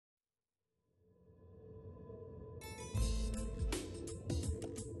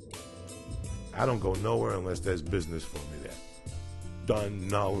I don't go nowhere unless there's business for me there. Done,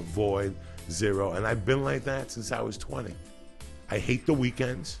 null, void, zero. And I've been like that since I was 20. I hate the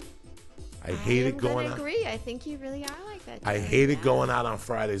weekends. I hate it going out. I agree. I think you really are like that. I hated going out on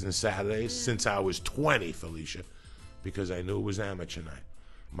Fridays and Saturdays since I was 20, Felicia, because I knew it was amateur night.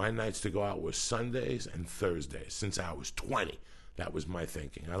 My nights to go out were Sundays and Thursdays since I was 20. That was my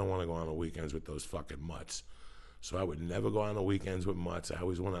thinking. I don't want to go on the weekends with those fucking mutts. So I would never go on the weekends with mutts. I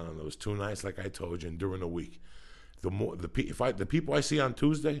always went out on those 2 nights, like I told you, and during the week. The people I see on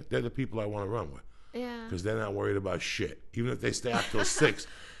Tuesday, they're the people I want to run with. Yeah. Because they're not worried about shit. Even if they stay out till 6,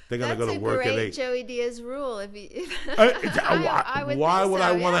 they're going to go to work at 8. That's a great Joey Diaz rule. Why would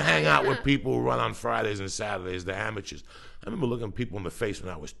I want to hang out with people who run on Fridays and Saturdays? They're amateurs. I remember looking people in the face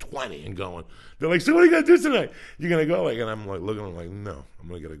when I was 20 and going, they're like, so what are you going to do tonight? You're going to go? And I'm like looking at them like, no. I'm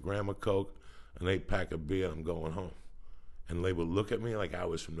going to get a gram of Coke, an 8-pack of beer, and I'm going home. And they would look at me like I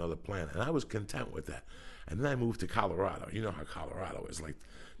was from another planet. And I was content with that. And then I moved to Colorado. You know how Colorado is. Like,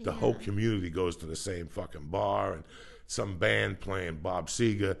 the whole community goes to the same fucking bar and some band playing Bob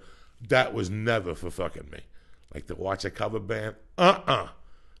Seger. That was never for fucking me. Like, to watch a cover band,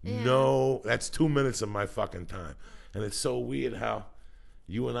 no, that's 2 minutes of my fucking time. And it's so weird how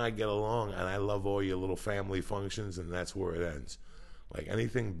you and I get along, and I love all your little family functions, and that's where it ends. Like,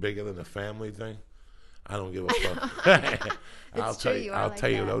 anything bigger than a family thing, I don't give a fuck. I'll tell you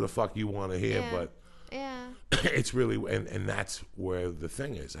whatever the fuck you want to hear, but it's really, and that's where the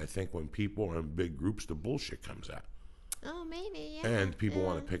thing is. I think when people are in big groups, the bullshit comes out. Oh, maybe, yeah. And people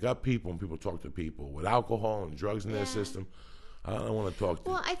want to pick up people, and people talk to people with alcohol and drugs in their system. I don't want to talk to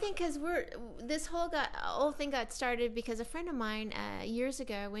Well, I think because this whole thing got started because a friend of mine years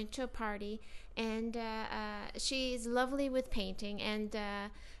ago went to a party, and she's lovely with painting, and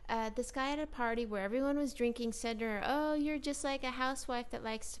this guy at a party where everyone was drinking said to her, "Oh, you're just like a housewife that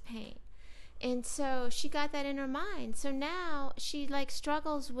likes to paint." And so she got that in her mind. So now she like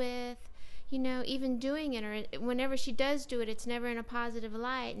struggles with, even doing it, or whenever she does do it, it's never in a positive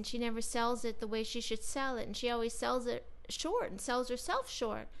light, and she never sells it the way she should sell it, and she always sells it short and sells herself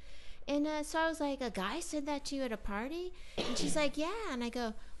short. And so I was like, a guy said that to you at a party? And she's like, yeah. And I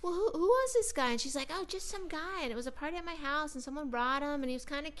go, well, who was this guy? And she's like, oh, just some guy. And it was a party at my house, and someone brought him, and he was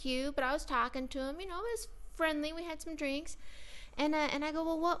kind of cute, but I was talking to him. It was friendly. We had some drinks. And I go,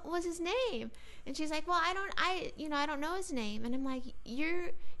 well, what was his name? And she's like, well, I don't know his name. And I'm like,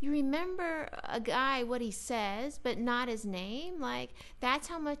 you remember a guy, what he says, but not his name? Like, that's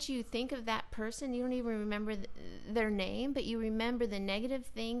how much you think of that person. You don't even remember their name, but you remember the negative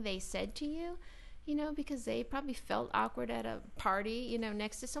thing they said to you, because they probably felt awkward at a party,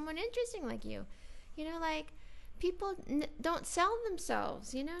 next to someone interesting like you. Like, people don't sell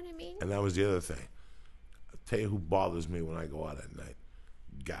themselves, you know what I mean? And that was the other thing. I'll tell you who bothers me when I go out at night.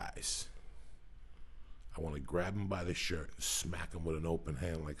 Guys. I want to grab them by the shirt and smack them with an open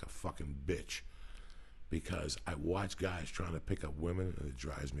hand like a fucking bitch. Because I watch guys trying to pick up women, and it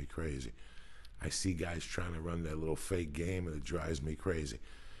drives me crazy. I see guys trying to run their little fake game, and it drives me crazy.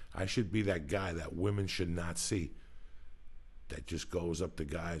 I should be that guy that women should not see, that just goes up to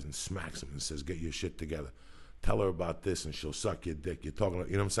guys and smacks them and says, get your shit together. Tell her about this, and she'll suck your dick. You're talking,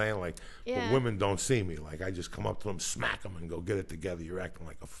 you know what I'm saying? Like, but women don't see me. Like, I just come up to them, smack them, and go, get it together. You're acting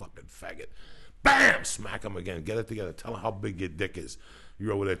like a fucking faggot. Bam! Smack them again. Get it together. Tell her how big your dick is.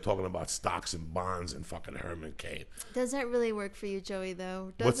 You're over there talking about stocks and bonds and fucking Herman Cain. Does that really work for you, Joey,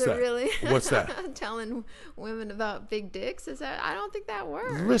 though? What's that? Really? What's that? Telling women about big dicks? I don't think that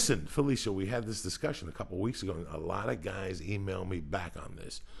works. Listen, Felicia, we had this discussion a couple of weeks ago, and a lot of guys emailed me back on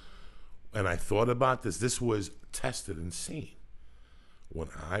this. And I thought about this. This was tested and seen. When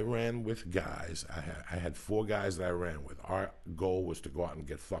I ran with guys, I had 4 guys that I ran with. Our goal was to go out and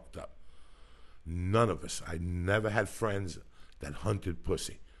get fucked up. None of us. I never had friends that hunted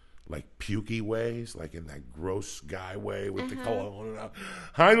pussy. Like pukey ways, like in that gross guy way with the collar on and out.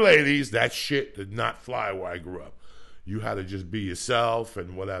 Hi, ladies. That shit did not fly where I grew up. You had to just be yourself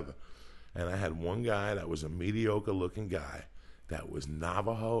and whatever. And I had one guy that was a mediocre-looking guy that was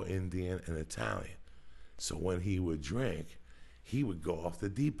Navajo, Indian, and Italian. So when he would drink, he would go off the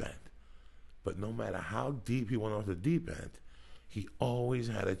deep end. But no matter how deep he went off the deep end, he always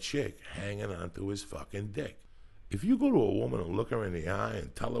had a chick hanging onto his fucking dick. If you go to a woman and look her in the eye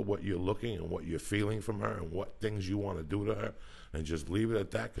and tell her what you're looking and what you're feeling from her and what things you want to do to her, and just leave it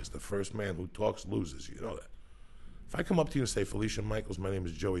at that, because the first man who talks loses. You know that. If I come up to you and say, Felicia Michaels, my name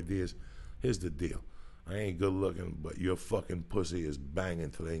is Joey Diaz, here's the deal. I ain't good looking, but your fucking pussy is banging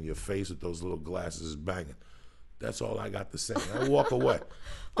today, and your face with those little glasses is banging. That's all I got to say. I walk away.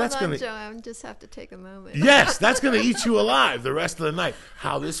 That's Hold on, gonna, Joe. I just have to take a moment. yes, that's gonna eat you alive the rest of the night.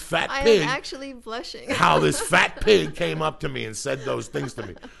 How this fat I pig, am actually blushing. how this fat pig came up to me and said those things to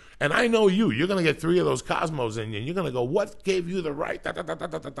me. And I know you. You're gonna get 3 of those Cosmos in you, and you're gonna go, "What gave you the right?" Da, da, da, da,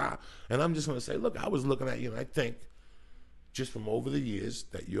 da, da, da. And I'm just gonna say, look, I was looking at you, and I think, just from over the years,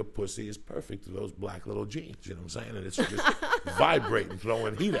 that your pussy is perfect to those black little jeans. You know what I'm saying? And it's just vibrating,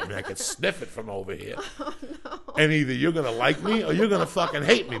 throwing heat at me. I could sniff it from over here. Oh, no. And either you're going to like me or you're going to fucking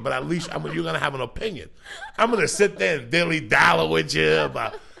hate me. But at least you're going to have an opinion. I'm going to sit there and dilly-dally with you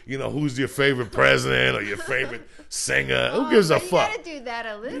about, who's your favorite president or your favorite singer. Who gives a fuck? You got to do that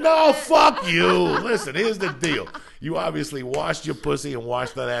a little No, bit. fuck you. Listen, here's the deal. You obviously washed your pussy and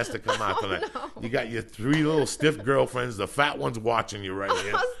washed that ass to come out tonight. No. You got your 3 little stiff girlfriends. The fat one's watching you right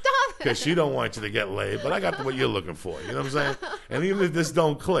here. Oh, stop it. Because she don't want you to get laid. But I got what you're looking for. You know what I'm saying? And even if this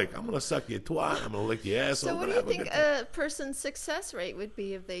don't click, I'm going to suck your twat. I'm going to lick your asshole. So what do you think a person's success rate would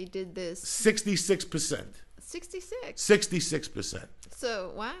be if they did this? 66%. 66. 66%.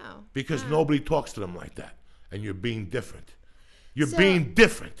 So, wow. Because Wow. nobody talks to them like that. And you're being different. You're So- being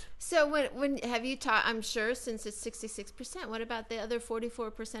different. So when have you taught, I'm sure since it's 66%, what about the other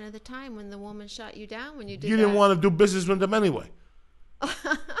 44% of the time when the woman shot you down when you did You didn't want to do business with them anyway.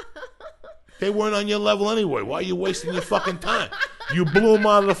 They weren't on your level anyway. Why are you wasting your fucking time? You blew them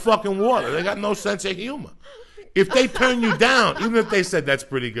out of the fucking water. They got no sense of humor. If they turn you down, even if they said, that's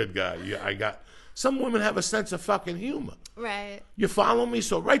pretty good guy, some women have a sense of fucking humor. Right. You follow me?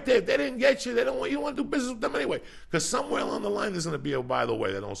 So right there, if they didn't get you, you don't want to do business with them anyway. Because somewhere along the line, there's going to be by the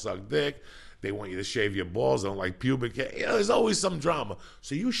way, they don't suck dick. They want you to shave your balls. They don't like pubic hair. There's always some drama.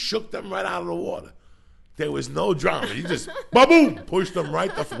 So you shook them right out of the water. There was no drama. You just, ba-boom, pushed them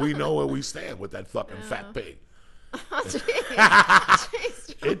right the we know where we stand with that fucking fat pig. Oh, jeez.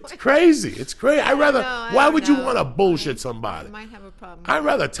 It's crazy. It's crazy. Why would you want to bullshit somebody? I might have a problem. I'd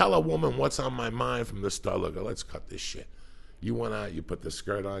rather tell a woman what's on my mind from the start. Look, let's cut this shit. You went out, you put the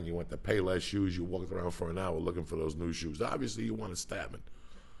skirt on, you went to Payless shoes, you walked around for an hour looking for those new shoes. Obviously, you want to stab it.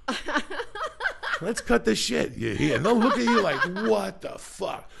 Let's cut this shit. You're here. And they'll look at you like, what the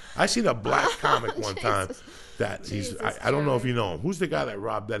fuck? I seen a black comic one time that I don't know if you know him. Who's the guy that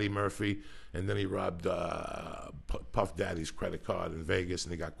robbed Eddie Murphy and then he robbed Puff Daddy's credit card in Vegas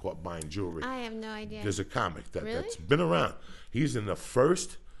and he got caught buying jewelry? I have no idea. There's a comic Really? that's been around. He's in the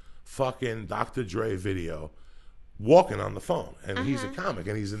first fucking Dr. Dre video walking on the phone. And he's a comic.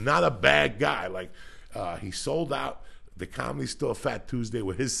 And he's not a bad guy. Like, he sold out the Comedy Store Fat Tuesday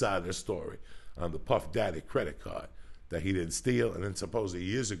with his side of the story on the Puff Daddy credit card that he didn't steal. And then supposedly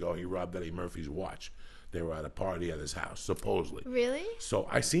years ago, he robbed Eddie Murphy's watch. They were at a party at his house, supposedly. Really? So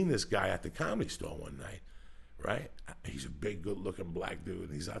I seen this guy at the Comedy Store one night, right? He's a big, good-looking black dude,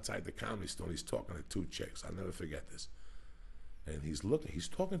 and he's outside the Comedy Store, and he's talking to 2 chicks. I'll never forget this. And he's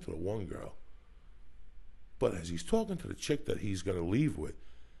talking to the one girl. But as he's talking to the chick that he's going to leave with,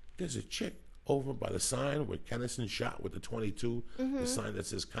 there's a chick over by the sign where Kennison shot with the 22, the sign that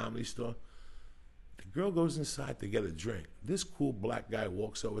says Comedy Store. The girl goes inside to get a drink. This cool black guy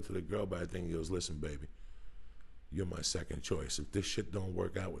walks over to the girl by the thing and goes, listen, baby, you're my second choice. If this shit don't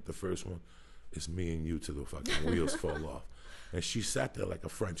work out with the first one, it's me and you till the fucking wheels fall off. And she sat there like a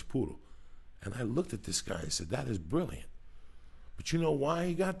French poodle. And I looked at this guy and said, that is brilliant. But you know why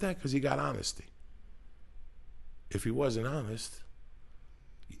he got that? Because he got honesty. If he wasn't honest,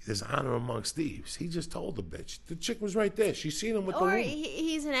 there's honor amongst thieves. He just told the bitch. The chick was right there. She seen him with the Or woman.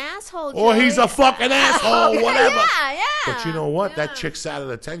 he's an asshole. Or he's a fucking asshole, Okay, whatever. Yeah, yeah. But you know what? Yeah. That chick sat at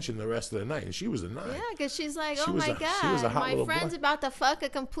attention the rest of the night, and she was a 9. Yeah, because she's like, She oh was my she was a God, hot my little friend's boy. about to fuck a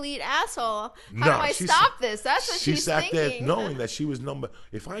complete asshole. How No, do I she stop this? That's what she she's sat thinking. there knowing that she was number.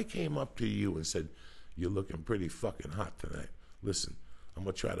 If I came up to you and said, you're looking pretty fucking hot tonight, listen, I'm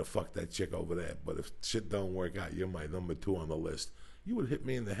going to try to fuck that chick over there, but if shit don't work out, you're my number 2 on the list. You would hit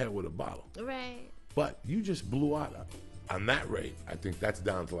me in the head with a bottle. Right. But you just blew out on that rate. I think that's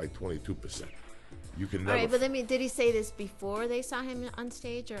down to like 22%. You can never. All right, but did he say this before they saw him on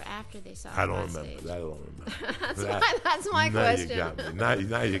stage or after they saw him I don't on remember. stage? That I don't remember. That's my now question. You got me.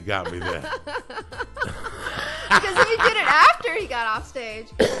 Now you got me there. Because if he did it after he got off stage,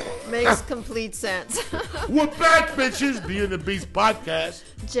 makes complete sense. We're back, bitches. Be in the Beast podcast.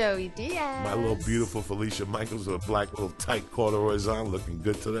 Joey Diaz. My little beautiful Felicia Michaels with a black little tight corduroys on, looking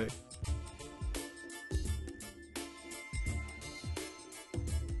good today.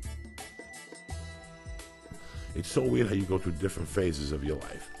 It's so weird how you go through different phases of your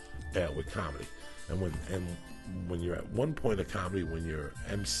life with comedy, and when you're at one point of comedy, when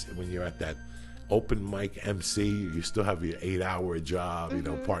you're at that open mic MC, you still have your 8-hour job, you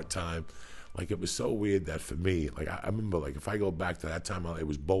know, part time. Like, it was so weird that for me, like, I remember, like, if I go back to that time, it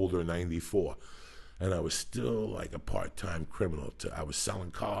was Boulder, 94. And I was still like a part-time criminal. I was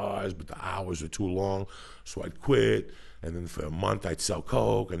selling cars, but the hours were too long, so I'd quit. And then for a month, I'd sell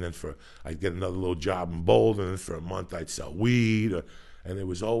coke. And then I'd get another little job in Boulder. And then for a month, I'd sell weed. And it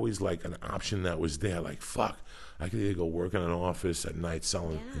was always like an option that was there. Like, fuck, I could either go work in an office at night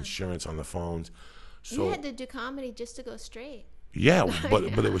selling insurance on the phones. So, you had to do comedy just to go straight. Yeah, but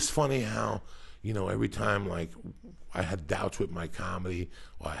it was funny how, you know, every time, like, I had doubts with my comedy,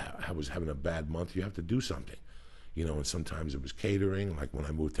 or I was having a bad month, you have to do something, you know, and sometimes it was catering. Like, when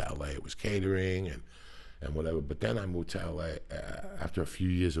I moved to LA, it was catering and whatever. But then I moved to LA, after a few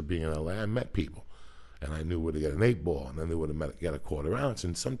years of being in LA, I met people. And I knew where to get an 8-ball, and then they would have get a quarter ounce.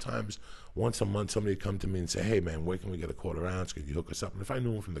 And sometimes, once a month, somebody would come to me and say, hey, man, where can we get a quarter ounce? Can you hook us up? And if I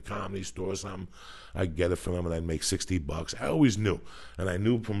knew them from the comedy store or something, I'd get it from them, and I'd make $60. I always knew. And I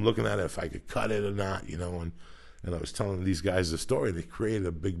knew from looking at it if I could cut it or not, you know. And I was telling these guys the story. They created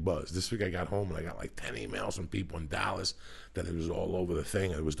a big buzz. This week I got home, and I got like 10 emails from people in Dallas that it was all over the thing.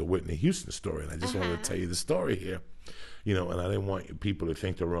 And it was the Whitney Houston story. And I just wanted to tell you the story here. You know, and I didn't want people to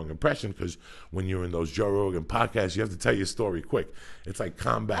think the wrong impression, because when you're in those Joe Rogan podcasts, you have to tell your story quick. It's like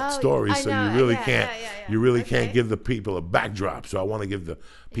combat stories, so you really can't give the people a backdrop. So I want to give the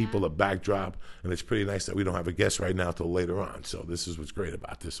people a backdrop, and it's pretty nice that we don't have a guest right now till later on. So this is what's great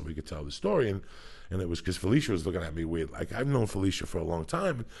about this, so we could tell the story. And it was because Felicia was looking at me weird. Like, I've known Felicia for a long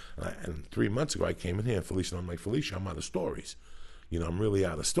time, and 3 months ago I came in here, and Felicia, I'm like, Felicia, I'm out of stories. You know, I'm really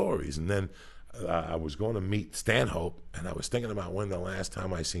out of stories. And then I was going to meet Stanhope, and I was thinking about when the last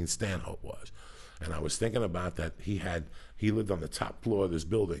time I seen Stanhope was. And I was thinking about that he lived on the top floor of this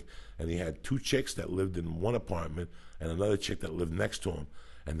building, and he had 2 chicks that lived in one apartment and another chick that lived next to him.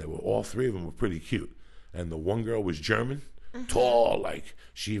 And they were, all 3 of them were pretty cute. And the one girl was German, tall, like,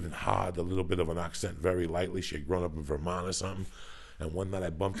 she even had a little bit of an accent very lightly. She had grown up in Vermont or something. And one night I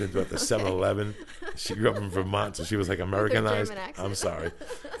bumped into her at the 7-Eleven. She grew up in Vermont, so she was like Americanized. I'm sorry.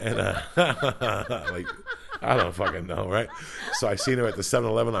 And like, I don't fucking know, right? So I seen her at the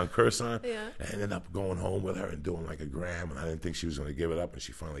 7-Eleven on Curson. Yeah. And I ended up going home with her and doing like a gram. And I didn't think she was going to give it up. And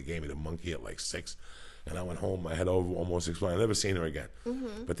she finally gave me the monkey at like 6. And I went home. I had almost explained. I never seen her again.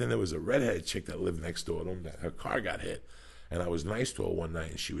 But then there was a redheaded chick that lived next door to him. That her car got hit. And I was nice to her one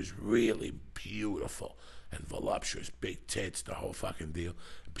night, and she was really beautiful and voluptuous, big tits, the whole fucking deal.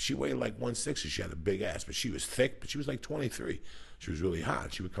 But she weighed like 160. She had a big ass, but she was thick, but she was like 23. She was really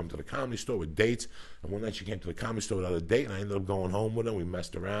hot. She would come to the Comedy Store with dates, and one night she came to the Comedy Store without a date, and I ended up going home with her. We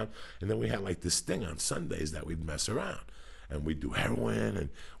messed around, and then we had like this thing on Sundays that we'd mess around. And we'd do heroin, and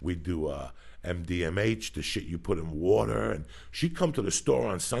we'd do MDMH, the shit you put in water. And she'd come to the store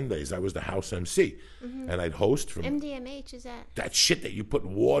on Sundays. I was the house MC. And I'd host from... MDMH, is that? That shit that you put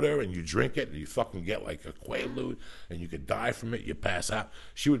in water, and you drink it, and you fucking get like a Quaalude, and you could die from it, you pass out.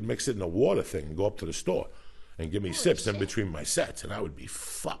 She would mix it in a water thing and go up to the store and give me sips in between my sets, and I would be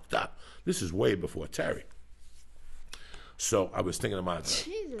fucked up. This is way before Terry. So I was thinking about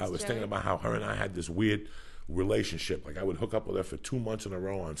thinking about how her and I had this weird relationship. Like, I would hook up with her for 2 months in a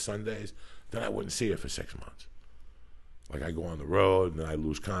row on Sundays, then I wouldn't see her for 6 months. Like, I go on the road, and then I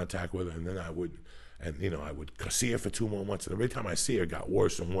lose contact with her, and then I would see her for 2 more months, and every time I see her, it got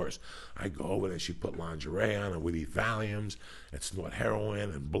worse and worse. I go over there, and she'd put lingerie on, and we'd eat Valiums, and snort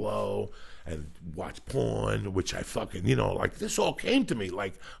heroin, and blow, and watch porn, which I fucking, like, this all came to me,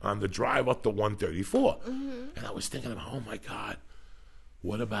 like, on the drive up to 134. And I was thinking about, oh my God,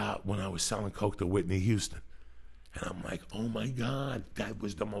 what about when I was selling coke to Whitney Houston? And I'm like, oh my God, that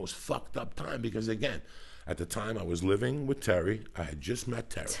was the most fucked up time, because again, at the time I was living with Terry. I had just met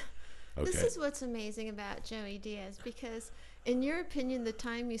Terry. Okay. This is what's amazing about Joey Diaz, because in your opinion, the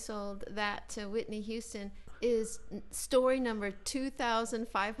time you sold that to Whitney Houston is story number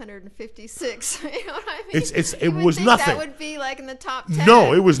 2,556. You know what I mean? It was nothing. That would be like in the top 10.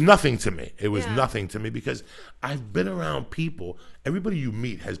 No, it was nothing to me. It was nothing to me, because I've been around people. Everybody you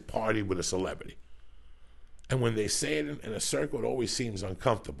meet has partied with a celebrity. And when they say it in a circle, it always seems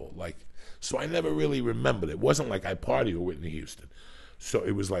uncomfortable. So I never really remembered. It wasn't like I partied with Whitney Houston. So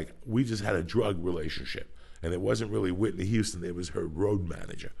it was like we just had a drug relationship. And it wasn't really Whitney Houston. It was her road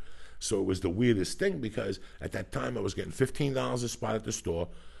manager. So it was the weirdest thing, because at that time I was getting $15 a spot at the store.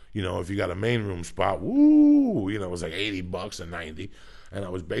 If you got a main room spot, woo, it was like $80 or $90. And I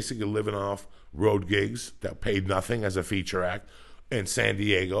was basically living off road gigs that paid nothing as a feature act in San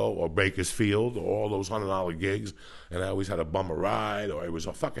Diego or Bakersfield or all those $100 gigs. And I always had a bummer ride, or it was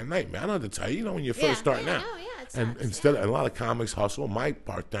a fucking nightmare. I don't have to tell you, when you're first starting out. And instead, a lot of comics hustle. My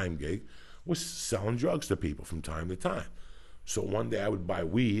part-time gig was selling drugs to people from time to time. So one day I would buy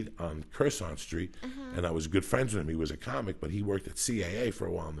weed on Curzon Street, and I was good friends with him. He was a comic, but he worked at CAA for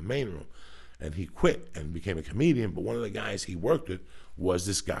a while in the main room. And he quit and became a comedian, but one of the guys he worked with was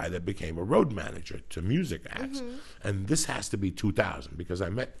this guy that became a road manager to music acts. And this has to be 2000 because I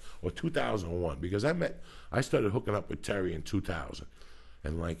met, or 2001, because I started hooking up with Terry in 2000.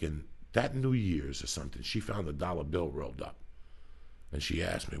 And like in that New Year's or something, she found a dollar bill rolled up. And she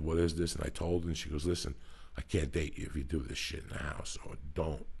asked me, what is this? And I told her, and she goes, listen, I can't date you if you do this shit in the house, or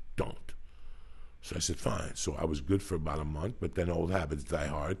don't. So I said, fine. So I was good for about a month, but then old habits die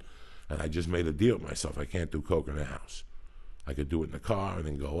hard. And I just made a deal with myself. I can't do coke in the house. I could do it in the car and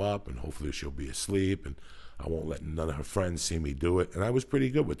then go up, and hopefully she'll be asleep, and I won't let none of her friends see me do it. And I was pretty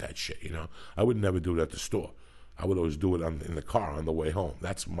good with that shit, you know. I would never do it at the store. I would always do it in the car on the way home.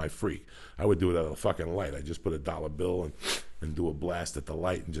 That's my freak. I would do it at a fucking light. I just put a dollar bill and do a blast at the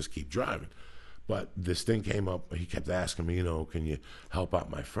light and just keep driving. But this thing came up. He kept asking me, you know, can you help out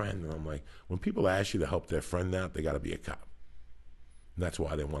my friend? And I'm like, when people ask you to help their friend out, they got to be a cop. And that's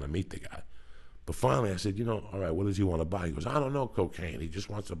why I didn't want to meet the guy. But finally I said, you know, all right, what does he want to buy? He goes, I don't know, cocaine. He just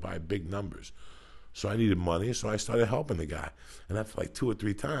wants to buy big numbers. So I needed money, so I started helping the guy. And after like 2 or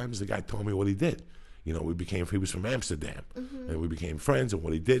 3 times, the guy told me what he did. You know, he was from Amsterdam. And we became friends, and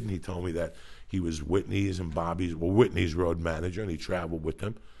what he did, and he told me that he was Whitney's road manager, and he traveled with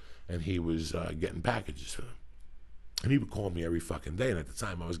them, and he was getting packages for them. And he would call me every fucking day, and at the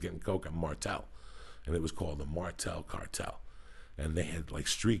time I was getting coke at Martel, and it was called the Martel Cartel. And they had like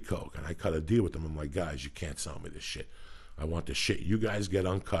street coke, and I cut a deal with them. I'm like, guys, you can't sell me this shit. I want the shit you guys get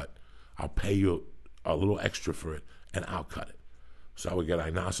uncut. I'll pay you a little extra for it, and I'll cut it. So I would get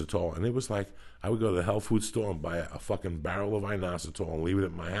inositol, and it was like I would go to the health food store and buy a fucking barrel of inositol and leave it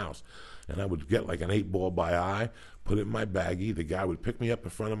at my house. And I would get like an 8-ball by eye, put it in my baggie. The guy would pick me up in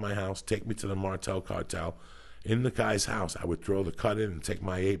front of my house, take me to the Martel Cartel. In the guy's house, I would throw the cut in and take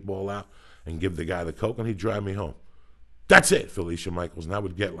my 8-ball out and give the guy the coke, and he'd drive me home. That's it, Felicia Michaels. And I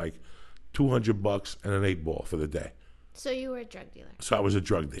would get like $200 and an 8-ball for the day. So you were a drug dealer. So I was a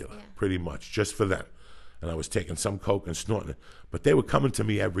drug dealer, pretty much, just for them. And I was taking some coke and snorting it. But they were coming to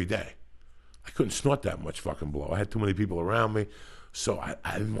me every day. I couldn't snort that much fucking blow. I had too many people around me. So I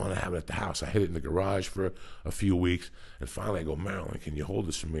didn't want to have it at the house. I hid it in the garage for a few weeks. And finally I go, Marilyn, can you hold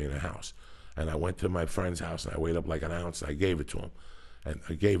this for me in the house? And I went to my friend's house, and I weighed up like an ounce, and I gave it to him. And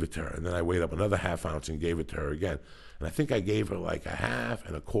I gave it to her. And then I weighed up another half ounce and gave it to her again. And I think I gave her like a half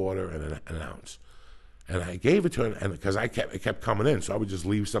and a quarter and an ounce. And I gave it to her, and because it kept coming in, so I would just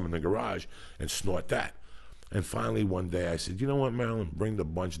leave some in the garage and snort that. And finally one day I said, you know what, Marilyn, bring the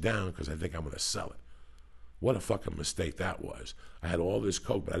bunch down because I think I'm going to sell it. What a fucking mistake that was. I had all this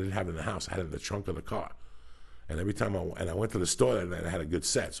coke, but I didn't have it in the house. I had it in the trunk of the car. And every time I went to the store that night, I had a good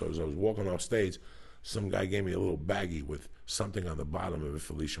set. So as I was walking off stage, some guy gave me a little baggie with something on the bottom of it,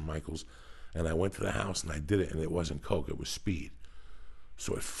 Felicia Michaels. And I went to the house and I did it, and it wasn't coke, it was speed.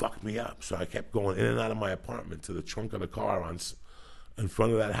 So it fucked me up. So I kept going in and out of my apartment to the trunk of the car in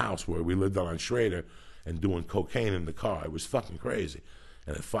front of that house where we lived on Schrader, and doing cocaine in the car. It was fucking crazy.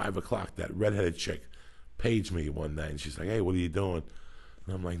 And at 5 o'clock, that redheaded chick paged me one night, and she's like, hey, what are you doing?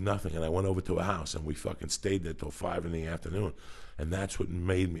 And I'm like, nothing. And I went over to a house, and we fucking stayed there till 5 in the afternoon. And that's what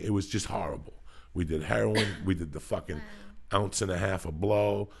made me, it was just horrible. We did heroin, we did the fucking ounce and a half of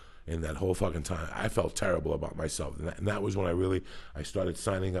blow, and that whole fucking time, I felt terrible about myself. And that was when I started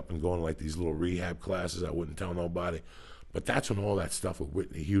signing up and going to like these little rehab classes. I wouldn't tell nobody. But that's when all that stuff with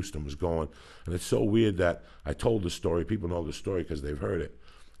Whitney Houston was going. And it's so weird that I told the story. People know the story because they've heard it.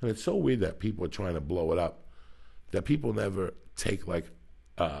 And it's so weird that people are trying to blow it up, that people never take like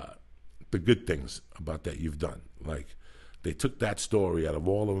the good things about that you've done. Like they took that story out of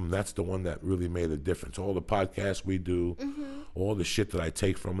all of them. That's the one that really made a difference. All the podcasts we do, all the shit that I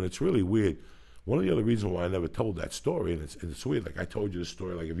take from it. It's really weird. One of the other reasons why I never told that story, and it's weird, like I told you the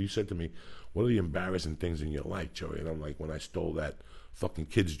story, like if you said to me, what are the embarrassing things in your life, Joey? And I'm like, when I stole that fucking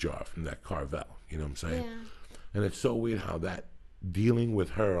kid's jar from that Carvel, you know what I'm saying? Yeah. And it's so weird how that, dealing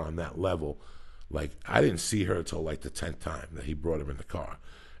with her on that level, like I didn't see her till like the 10th time that he brought her in the car.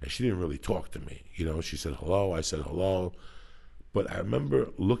 And she didn't really talk to me, you know? She said hello, I said hello. But I remember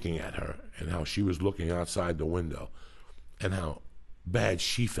looking at her and how she was looking outside the window and how bad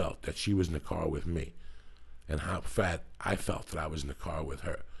she felt that she was in the car with me, and how fat I felt that I was in the car with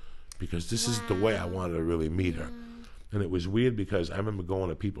her, because this is the way I wanted to really meet her. And it was weird because I remember going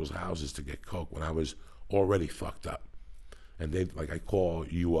to people's houses to get coke when I was already fucked up. And they like, I call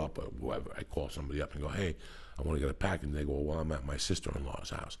you up or whoever, I call somebody up and go, hey, I want to get a package. And they go, well, I'm at my sister-in-law's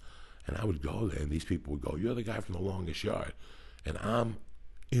house. And I would go there, and these people would go, you're the guy from the longest yard. And I'm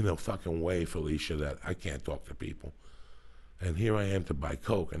in a fucking way, Felicia, that I can't talk to people. And here I am to buy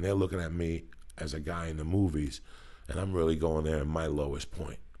Coke, and they're looking at me as a guy in the movies, and I'm really going there at my lowest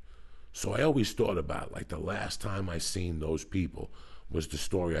point. So I always thought about, like, the last time I seen those people was the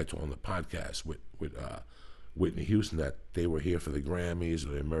story I told on the podcast with Whitney Houston, that they were here for the Grammys or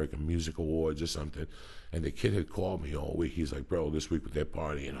the American Music Awards or something, and the kid had called me all week. He's like, bro, this week they're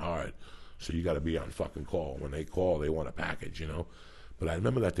partying hard, so you got to be on fucking call. When they call, they want a package, you know? But I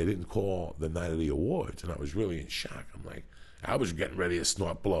remember that they didn't call the night of the awards, and I was really in shock. I'm like, I was getting ready to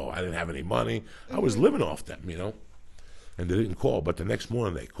snort blow. I didn't have any money. I was living off them, you know? And they didn't call, but the next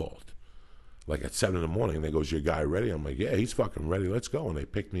morning they called. Like at 7 in the morning, and they goes, your guy ready? I'm like, yeah, he's fucking ready. Let's go. And they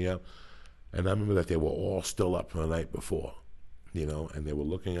picked me up. And I remember that they were all still up from the night before, you know, and they were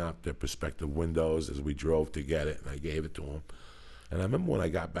looking out their prospective windows as we drove to get it, and I gave it to them. And I remember when I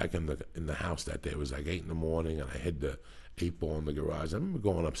got back in the house that day, it was like 8 in the morning, and I hid the 8-ball in the garage. I remember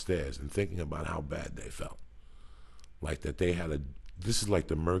going upstairs and thinking about how bad they felt. Like that they had this is like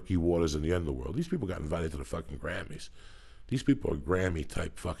the murky waters in the underworld. These people got invited to the fucking Grammys. These people are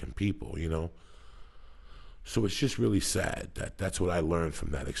Grammy-type fucking people, you know? So it's just really sad that that's what I learned from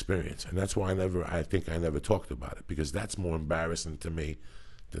that experience. And that's why I think I never talked about it, because that's more embarrassing to me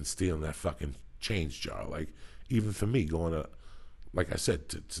than stealing that fucking change jar. Like, even for me, going to, like I said,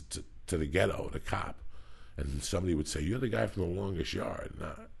 to the ghetto, the cop, and somebody would say, you're the guy from the longest yard.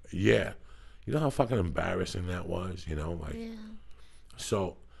 And yeah. You know how fucking embarrassing that was, you know? Like, yeah.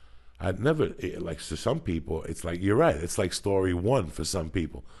 So I'd never, like, to some people, it's like, you're right, it's like story 1 for some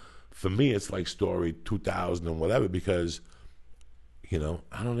people. For me, it's like story 2,000 and whatever, because, you know,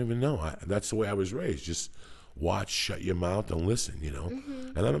 I don't even know. That's the way I was raised. Just watch, shut your mouth, and listen, you know?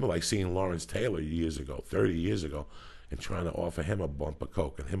 And I remember, like, seeing Lawrence Taylor years ago, 30 years ago, and trying to offer him a bump of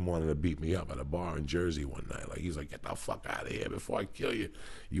Coke, and him wanting to beat me up at a bar in Jersey one night. Like, he's like, get the fuck out of here before I kill you,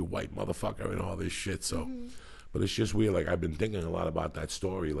 you white motherfucker, and all this shit. So, but it's just weird. Like, I've been thinking a lot about that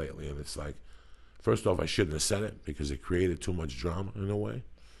story lately, and it's like, first off, I shouldn't have said it because it created too much drama in a way.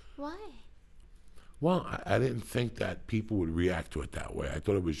 Why? Well, I didn't think that people would react to it that way. I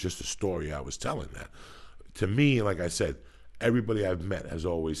thought it was just a story I was telling that. To me, like I said, everybody I've met has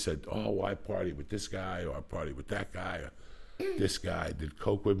always said, oh, well, I party with this guy, or I party with that guy, or this guy did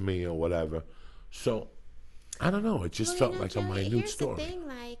Coke with me, or whatever. So, I don't know. It just felt like Joey, a minute story. Here's the thing,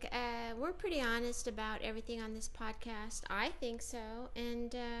 like, we're pretty honest about everything on this podcast. I think so.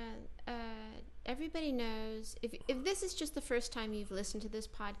 And everybody knows, if this is just the first time you've listened to this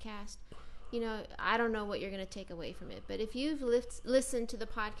podcast, you know, I don't know what you're going to take away from it. But if you've listened to the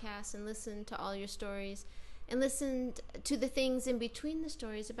podcast and listened to all your stories, and listened to the things in between the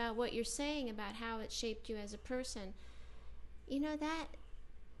stories about what you're saying, about how it shaped you as a person, you know, that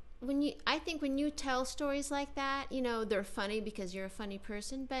I think when you tell stories like that, you know, they're funny because you're a funny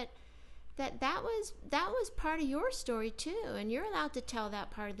person, but that was part of your story too, and you're allowed to tell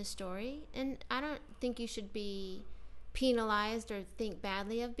that part of the story, and I don't think you should be penalized or think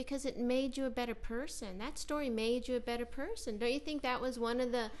badly of, because it made you a better person. That story made you a better person. Don't you think that was one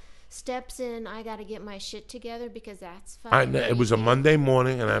of the steps in, I got to get my shit together, because that's fine. It was a Monday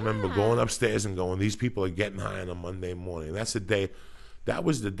morning, and I remember going upstairs and going, these people are getting high on a Monday morning. And that's the day, that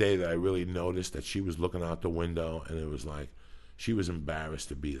was the day that I really noticed that she was looking out the window, and it was like she was embarrassed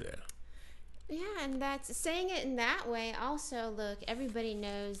to be there. Yeah, and that's saying it in that way. Also, look, everybody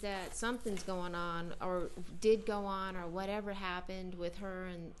knows that something's going on, or did go on, or whatever happened with her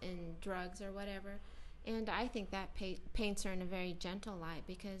and drugs or whatever. And I think that paints her in a very gentle light,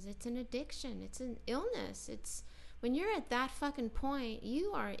 because it's an addiction. It's an illness. It's when you're at that fucking point,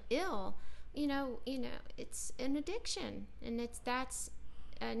 you are ill. You know, it's an addiction, and that's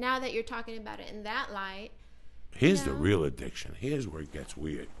now that you're talking about it in that light. Here's the real addiction. Here's where it gets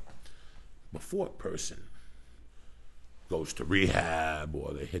weird. Before a person goes to rehab,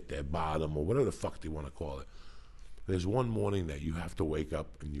 or they hit their bottom, or whatever the fuck they want to call it, there's one morning that you have to wake up,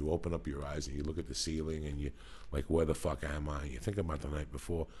 and you open up your eyes and you look at the ceiling, and you like, where the fuck am I? And you think about the night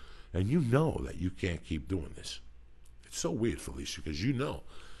before, and you know that you can't keep doing this. It's so weird, Felicia, because you know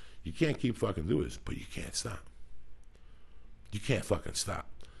you can't keep fucking doing this, but you can't stop. You can't fucking stop.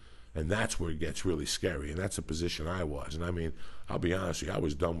 And that's where it gets really scary, and that's the position I was. And I mean, I'll be honest with you, I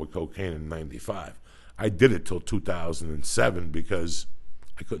was done with cocaine in 95. I did it till 2007 because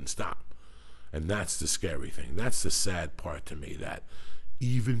I couldn't stop. And that's the scary thing. That's the sad part to me, that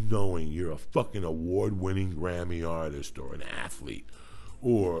even knowing you're a fucking award-winning Grammy artist, or an athlete,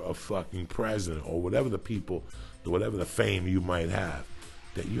 or a fucking president, or whatever the fame you might have,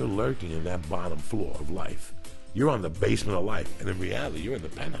 that you're lurking in that bottom floor of life. You're on the basement of life, and in reality, you're in the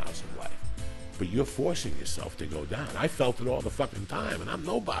penthouse of life. But you're forcing yourself to go down. I felt it all the fucking time, and I'm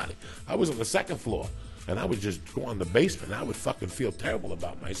nobody. I was on the second floor. And I would just go in the basement. I would fucking feel terrible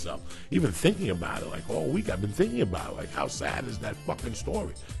about myself. Even thinking about it. Like, all week I've been thinking about it. Like, how sad is that fucking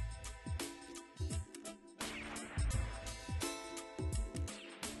story?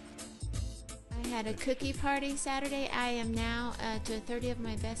 I had a cookie party Saturday. I am now, to 30 of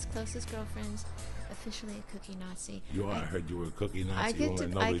my best, closest girlfriends, officially a cookie Nazi. You are. I heard you were a cookie Nazi. You won't let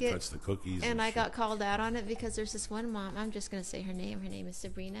nobody touch the cookies. And I got called out on it because there's this one mom. I'm just going to say her name. Her name is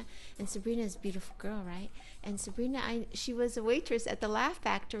Sabrina. And Sabrina is a beautiful girl, right? And Sabrina, she was a waitress at the Laugh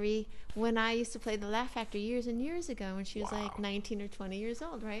Factory when I used to play the Laugh Factory years and years ago when she was like 19 or 20 years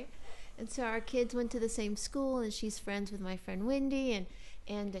old, right? And so our kids went to the same school, and she's friends with my friend Wendy,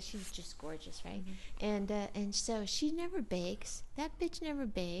 and she's just gorgeous, right? And so she never bakes. That bitch never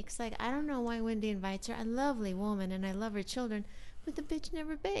bakes. Like, I don't know why Wendy invites her. A lovely woman, and I love her children, but the bitch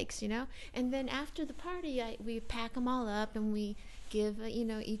never bakes, you know? And then after the party, we pack them all up, and we give,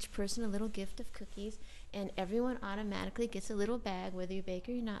 each person a little gift of cookies, and everyone automatically gets a little bag, whether you bake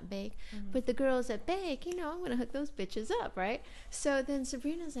or you not bake. But the girls that bake, I'm going to hook those bitches up, right? So then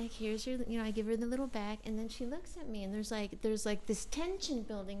Sabrina's like, here's your, I give her the little bag, and then she looks at me, and there's like this tension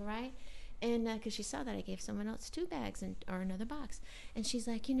building, right? And because she saw that I gave someone else 2 bags or another box. And she's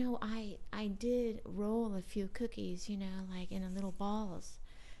like, I did roll a few cookies, like in a little balls.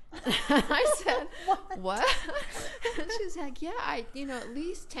 I said, what? And she's like, yeah, at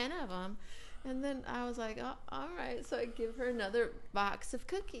least 10 of them. And then I was like, oh, all right. So I give her another box of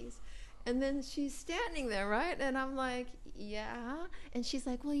cookies. And then she's standing there, right? And I'm like, yeah. And she's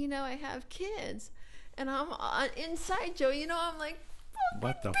like, well, I have kids. And I'm inside, Joe, I'm like,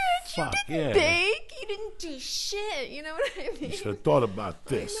 what the bitch, fuck? You didn't bake. You didn't do shit. You know what I mean? You should have thought about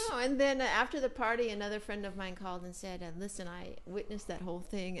this. I know. And then after the party, another friend of mine called and said, listen, I witnessed that whole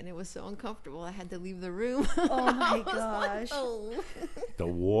thing, and it was so uncomfortable. I had to leave the room. Oh, my gosh. Like, oh. The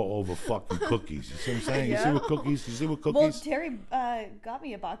war over fucking cookies. You see what I'm saying? Yeah. You see what cookies? Well, Terry got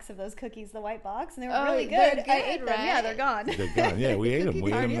me a box of those cookies, the white box, and they were really good. They're good, I ate them. right? Yeah, they're gone. They're gone. Yeah, we ate them. Cookie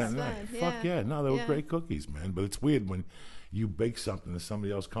We ate party them is that night. fun. Fuck yeah. No, they were great cookies, man. But it's weird when you bake something and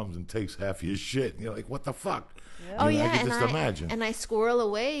somebody else comes and takes half your shit. And you're like, what the fuck? Yep. Oh, I yeah. can just imagine. And I squirrel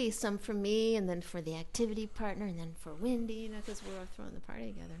away some for me, and then for the activity partner, and then for Wendy, because we're all throwing the party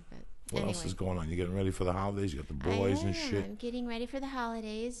together. But What else is going on? You getting ready for the holidays? You got the boys and shit? I'm getting ready for the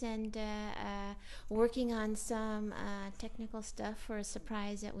holidays and working on some technical stuff for a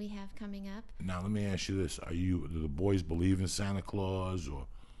surprise that we have coming up. Now, let me ask you this. Do the boys believe in Santa Claus, or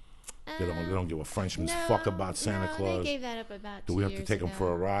they don't give a Frenchman's fuck about Santa Claus? They gave that up about 2 years ago. Do we have to take them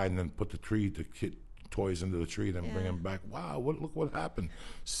for a ride and then put the kid toys into the tree, then bring them back? Wow, look what happened.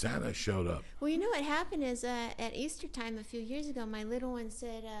 Santa showed up. Well, what happened is at Easter time a few years ago, my little one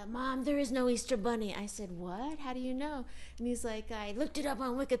said, Mom, there is no Easter bunny. I said, what? How do you know? And he's like, I looked it up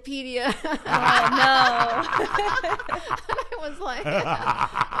on Wikipedia. Oh, no. I was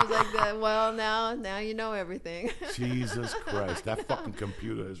like, well, now you know everything. Jesus Christ. That fucking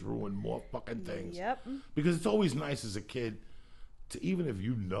computer has ruined more fucking things. Yep. Because it's always nice as a kid to, even if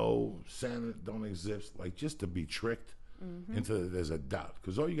you know Santa don't exist, like just to be tricked into there's a doubt.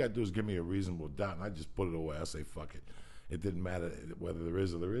 Because all you got to do is give me a reasonable doubt, and I just put it away. I say, fuck it. It didn't matter whether there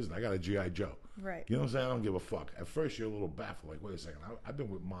is or there isn't. I got a G.I. Joe. Right. You know what I'm saying? I don't give a fuck. At first, you're a little baffled. Like, wait a second. I've been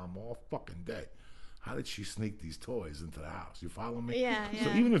with Mom all fucking day. How did she sneak these toys into the house? You follow me? Yeah.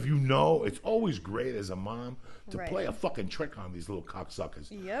 So even if you know, it's always great as a mom to Right. play a fucking trick on these little cocksuckers.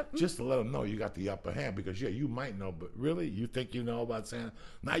 Yep. Just to let them know you got the upper hand, because, yeah, you might know, but really? You think you know about Santa?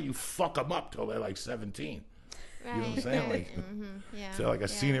 Now you fuck them up till they're like 17. Right. You know what I'm saying? Like, Yeah. so like a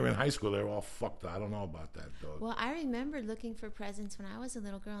senior in high school, they're all fucked up. I don't know about that, dog. Well, I remember looking for presents when I was a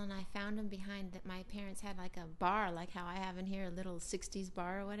little girl, and I found them behind that my parents had like a bar, like how I have in here, a little 60s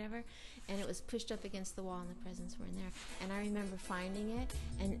bar or whatever, and it was pushed up against the wall, and the presents were in there. And I remember finding it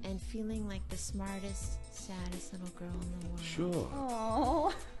and feeling like the smartest, saddest little girl in the world. Sure.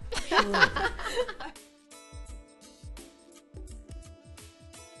 Oh. Sure.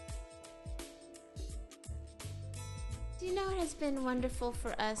 You know, it has been wonderful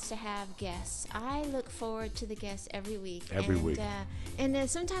for us to have guests. I look forward to the guests every week. Every week. And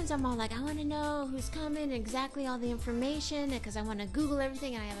sometimes I'm all like, I want to know who's coming, exactly all the information, because I want to Google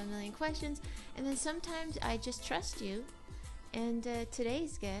everything and I have a million questions. And then sometimes I just trust you. And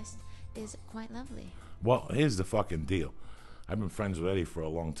today's guest is quite lovely. Well, here's the fucking deal. I've been friends with Eddie for a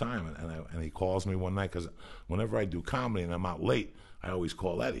long time, and he calls me one night, because whenever I do comedy and I'm out late, I always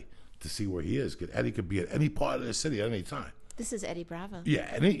call Eddie to see where he is. Because Eddie could be at any part of the city at any time. This is Eddie Bravo. Yeah,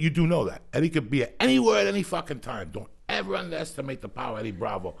 and you do know that. Eddie could be at anywhere at any fucking time. Don't ever underestimate the power of Eddie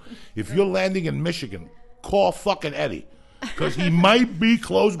Bravo. If you're landing in Michigan, call fucking Eddie, because he might be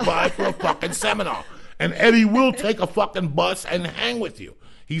close by for a fucking seminar. And Eddie will take a fucking bus and hang with you.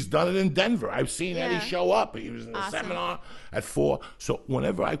 He's done it in Denver. I've seen Eddie show up. He was in a seminar at 4. So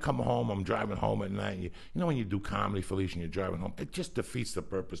whenever I come home, I'm driving home at night. You know when you do comedy, Felicia, and you're driving home, it just defeats the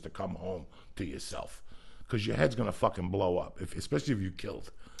purpose to come home to yourself. Because your head's going to fucking blow up, especially if you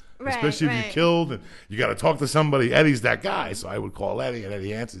killed. Especially if you killed and you got to talk to somebody. Eddie's that guy. So I would call Eddie, and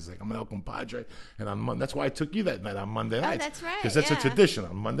Eddie answers. He's like, I'm an El Compadre. And on Monday, that's why I took you that night on Monday nights. That's right. Because that's a tradition.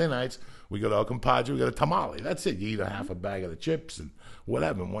 On Monday nights, we go to El Compadre, we get a tamale. That's it. You eat a half a bag of the chips and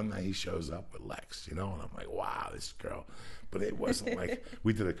whatever. And one night he shows up with Lex, you know, and I'm like, wow, this girl. But it wasn't like,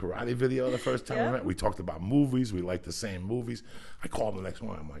 we did a karate video the first time we met. We talked about movies. We liked the same movies. I called him the next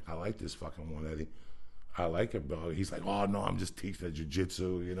morning. I'm like, I like this fucking one, Eddie. I like it, bro. He's like, oh, no, I'm just teaching her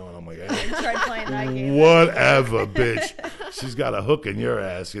jiu-jitsu, you know? And I'm like, hey, Tried playing that game. whatever, bitch. She's got a hook in your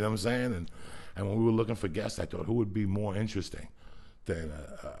ass, you know what I'm saying? And when we were looking for guests, I thought, who would be more interesting than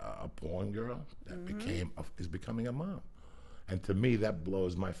a porn girl that is becoming a mom? And to me, that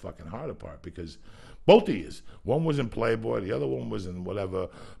blows my fucking heart apart because both of yous, one was in Playboy, the other one was in whatever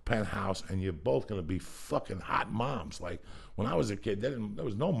Penthouse, and you're both going to be fucking hot moms. Like, when I was a kid, there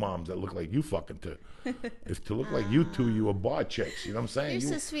was no moms that looked like you fucking two. If to look like you two, you were bar chicks. You know what I'm saying?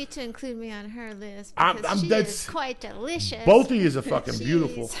 You're so sweet to include me on her list I'm because she dead is quite delicious. Both of you are fucking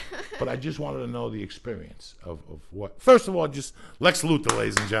beautiful. But I just wanted to know the experience of what. First of all, just Lex Luthor,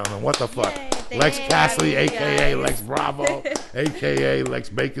 ladies and gentlemen. What the fuck? Yay, Lex Kassidy, a.k.a. guys. Lex Bravo, a.k.a. Lex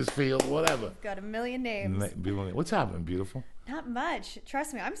Bakersfield, whatever. Got a million names. What's happening, beautiful? Not much.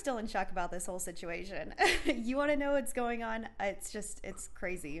 Trust me, I'm still in shock about this whole situation. You want to know what's going on? It's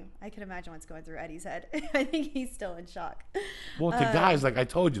crazy. I can imagine what's going through Eddie's head. I think he's still in shock. Well, the guys, like I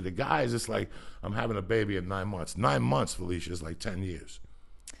told you, the guys, it's like, I'm having a baby in 9 months. 9 months, Felicia, is like 10 years.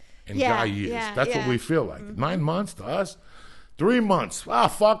 In guy years. That's what we feel like. 9 months to us, 3 months. Ah,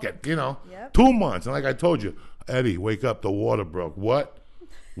 fuck it, you know. Yep. 2 months. And like I told you, Eddie, wake up, the water broke. What?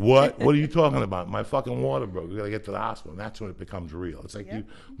 What are you talking about? My fucking water broke. We got to get to the hospital. And that's when it becomes real. It's like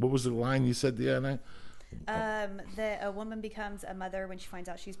what was the line you said the other night? That a woman becomes a mother when she finds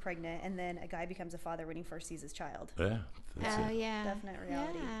out she's pregnant, and then a guy becomes a father when he first sees his child. Yeah. That's it. Yeah. Definite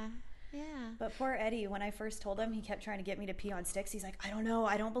reality. Yeah. But poor Eddie, when I first told him, he kept trying to get me to pee on sticks. He's like, I don't know.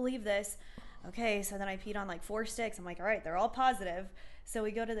 I don't believe this. Okay, so then I peed on like 4 sticks. I'm like, all right, they're all positive. So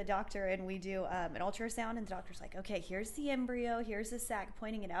we go to the doctor and we do an ultrasound, and the doctor's like, okay, here's the embryo, here's the sac,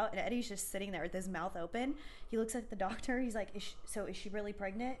 pointing it out. And Eddie's just sitting there with his mouth open. He looks at the doctor. He's like, is she really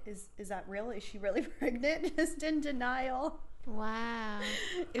pregnant? Is that real? Is she really pregnant? Just in denial. Wow.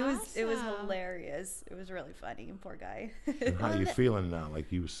 It was hilarious. It was really funny. Poor guy. And how you feeling now?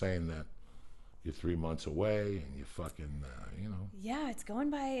 Like you were saying that you're 3 months away and you're fucking, you know. Yeah, it's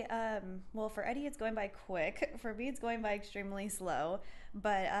going by, well, for Eddie, it's going by quick. For me, it's going by extremely slow.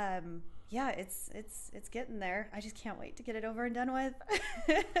 But, yeah, it's getting there. I just can't wait to get it over and done with.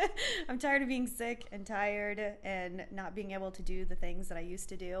 I'm tired of being sick and tired and not being able to do the things that I used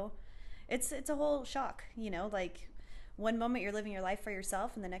to do. It's a whole shock, you know, like one moment you're living your life for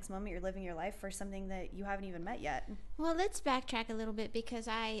yourself and the next moment you're living your life for something that you haven't even met yet. Well, let's backtrack a little bit because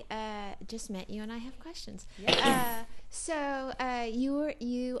I just met you and I have questions. Yeah. So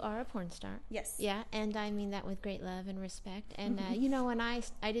you are a porn star. Yes. Yeah, and I mean that with great love and respect. And you know, when I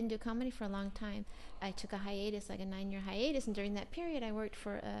didn't do comedy for a long time, I took a hiatus, like a 9-year hiatus, and during that period, I worked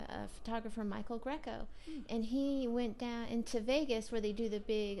for a photographer, Michael Greco, and he went down into Vegas where they do the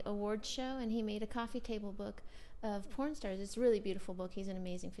big awards show, and he made a coffee table book of porn stars. It's a really beautiful book. He's an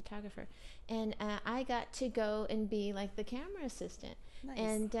amazing photographer, and I got to go and be like the camera assistant. Nice.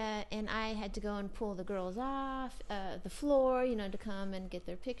 And I had to go and pull the girls off the floor, you know, to come and get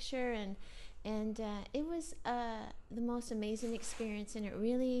their picture, and it was the most amazing experience, and it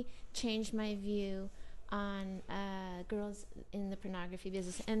really changed my view on girls in the pornography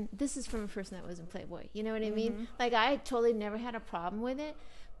business. And this is from a person that was in Playboy. You know what I mean? Like, I totally never had a problem with it,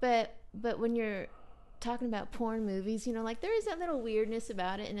 but when you're talking about porn movies, you know, like there is that little weirdness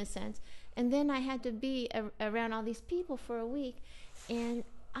about it in a sense. And then I had to be around all these people for a week, and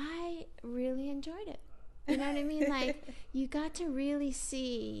I really enjoyed it. You know what I mean? Like, you got to really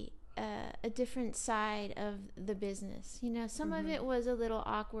see a different side of the business. You know, some of it was a little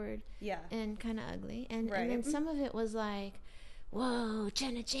awkward, and kind of ugly, and then some of it was like, whoa,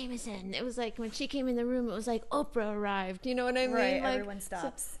 Jenna Jameson. It was like when she came in the room, it was like Oprah arrived. You know what I mean? Right, like, everyone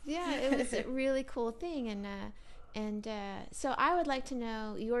stops. So, yeah, it was a really cool thing. And so I would like to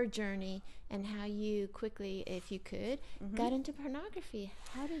know your journey and how you quickly, if you could, got into pornography.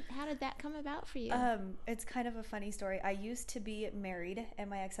 How did that come about for you? It's kind of a funny story. I used to be married, and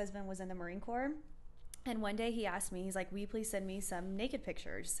my ex-husband was in the Marine Corps. And one day he asked me, he's like, will you please send me some naked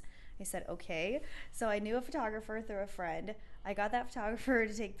pictures? I said, okay. So I knew a photographer through a friend. I got that photographer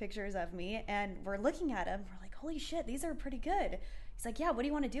to take pictures of me, and we're looking at them. We're like, holy shit, these are pretty good. He's like, yeah, what do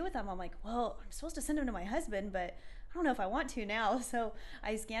you want to do with them? I'm like, well, I'm supposed to send them to my husband, but I don't know if I want to now. So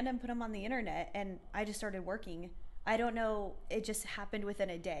I scanned them, put them on the internet, and I just started working. I don't know, it just happened within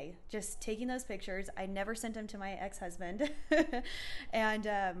a day. Just taking those pictures. I never sent them to my ex-husband. And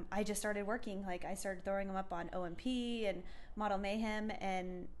I just started working. Like, I started throwing them up on OMP and Model Mayhem,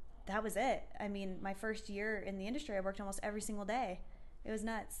 and that was it. I mean, my first year in the industry, I worked almost every single day. It was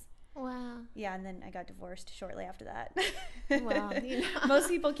nuts. Wow. Yeah, and then I got divorced shortly after that. Well, you know. Most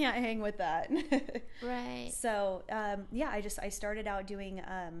people can't hang with that. Right. So, yeah, I started out doing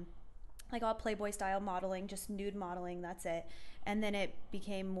like all Playboy style modeling, just nude modeling, that's it. And then it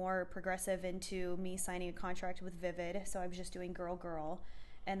became more progressive into me signing a contract with Vivid. So I was just doing girl.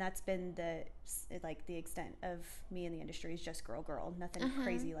 And that's been the extent of me in the industry is just girl. Nothing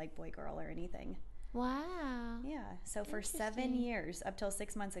crazy like boy girl or anything. Wow. Yeah. So for 7 years, up till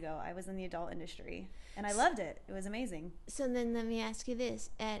 6 months ago, I was in the adult industry, and I loved it. It was amazing. So then let me ask you this: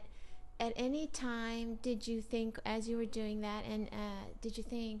 at any time, did you think, as you were doing that, and did you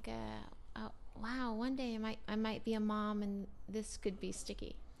think, oh, wow, one day I might be a mom, and this could be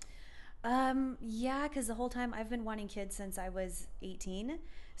sticky? Yeah, because the whole time I've been wanting kids since I was 18,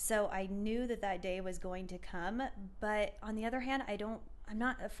 so I knew that day was going to come. But on the other hand, I'm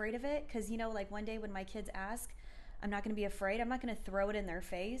not afraid of it, because, you know, like one day when my kids ask, I'm not going to be afraid. I'm not going to throw it in their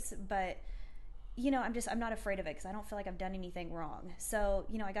face, but, you know, I'm not afraid of it, because I don't feel like I've done anything wrong. So,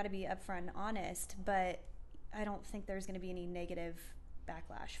 you know, I got to be upfront and honest, but I don't think there's going to be any negative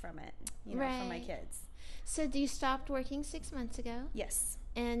backlash from it, you know, from my kids. So you stopped working 6 months ago? Yes.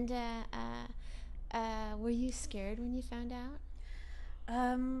 And were you scared when you found out?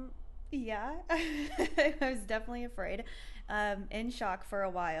 Yeah. I was definitely afraid, in shock for a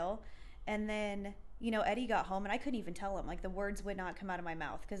while. And then, you know, Eddie got home, and I couldn't even tell him. Like, the words would not come out of my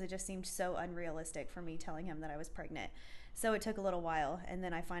mouth, because it just seemed so unrealistic for me telling him that I was pregnant. So it took a little while, and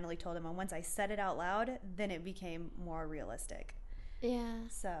then I finally told him, and once I said it out loud, then it became more realistic. Yeah.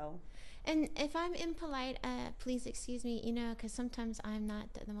 So... And if I'm impolite, please excuse me, you know, because sometimes I'm not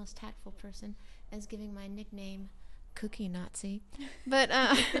the most tactful person, as giving my nickname Cookie Nazi. But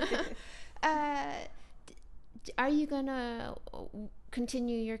are you going to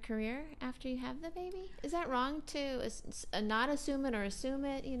continue your career after you have the baby? Is that wrong to not assume it or assume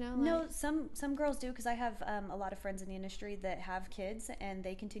it, you know? No, some girls do, because I have a lot of friends in the industry that have kids, and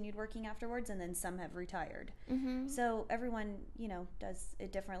they continued working afterwards, and then some have retired. Mm-hmm. So everyone, you know, does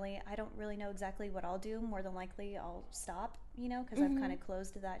it differently. I don't really know exactly what I'll do. More than likely I'll stop, you know, because I've kind of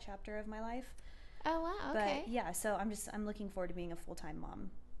closed that chapter of my life. Oh, wow, okay. But yeah, so I'm looking forward to being a full-time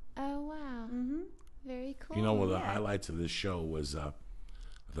mom. Oh, wow. Mm-hmm. Very cool. You know, one of the highlights of this show was, that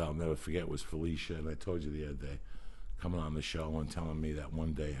I'll never forget, was Felicia, and I told you the other day, coming on the show and telling me that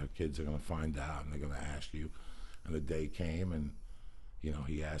one day her kids are going to find out and they're going to ask you. And the day came, and, you know,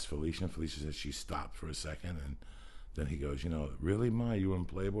 he asked Felicia, and Felicia said she stopped for a second, and then he goes, you know, really, Ma, you in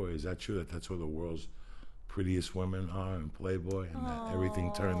Playboy? Is that true that's where the world's prettiest women are in Playboy, and that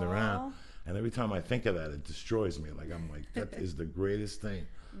everything turned around? And every time I think of that, it destroys me. Like, I'm like, that is the greatest thing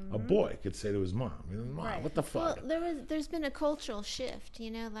a boy could say to his mom. You know, Mom, right. What the fuck? Well, there's been a cultural shift,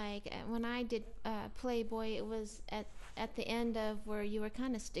 you know, like when I did Playboy, it was at the end of where you were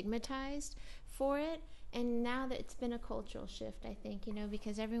kind of stigmatized for it. And now that it's been a cultural shift, I think, you know,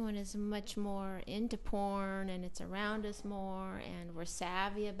 because everyone is much more into porn, and it's around us more, and we're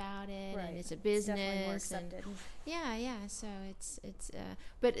savvy about it, and it's a business. It's definitely more accepted. Yeah. So it's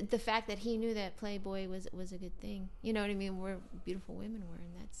but the fact that he knew that Playboy was a good thing, you know what I mean? Where beautiful women were,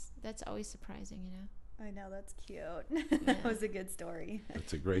 and that's always surprising, you know. I know, that's cute. That was a good story.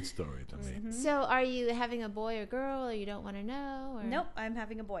 It's a great story to me. Mm-hmm. So are you having a boy or girl, or you don't want to know? Or? Nope, I'm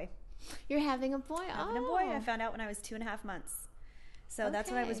having a boy. You're having a boy? Having a boy. I found out when I was 2.5 months. So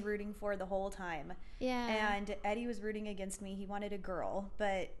that's what I was rooting for the whole time. Yeah. And Eddie was rooting against me. He wanted a girl,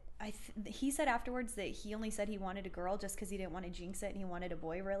 but he said afterwards that he only said he wanted a girl just because he didn't want to jinx it, and he wanted a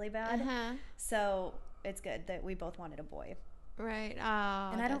boy really bad. Uh-huh. So it's good that we both wanted a boy. Right.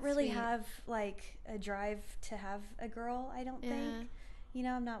 Oh, and I don't really have like a drive to have a girl, I don't think. You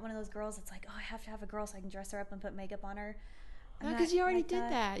know, I'm not one of those girls that's like, oh, I have to have a girl so I can dress her up and put makeup on her. Because you already did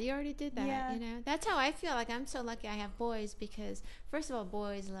that. You already did that. Yeah. You know, that's how I feel. Like I'm so lucky I have boys because, first of all,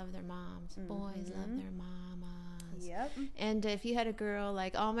 boys love their moms. Boys love their mamas. Yep. And if you had a girl,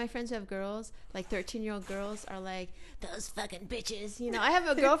 like all my friends who have girls, like 13-year-old girls are like, those fucking bitches. You know, I have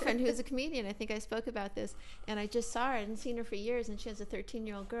a girlfriend who's a comedian. I think I spoke about this. And I just saw her. I hadn't seen her for years. And she has a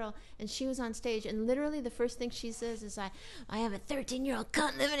 13-year-old girl. And she was on stage. And literally the first thing she says is, I have a 13-year-old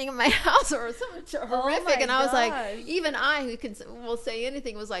cunt living in my house, or something horrific. And I was like, even I, who will say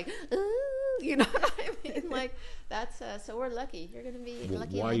anything, was like, ooh, you know what I mean? Like, that's, so we're lucky. You're going to be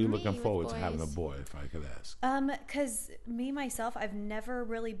lucky. Why are like you me looking with forward to boys. having a boy, if I could ask? Because myself, I've never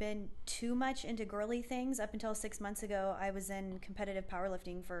really been too much into girly things. Up until 6 months ago, I was in competitive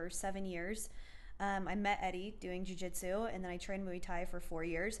powerlifting for 7 years. I met Eddie doing jiu-jitsu, and then I trained Muay Thai for 4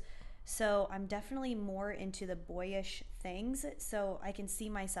 years. So I'm definitely more into the boyish things. So I can see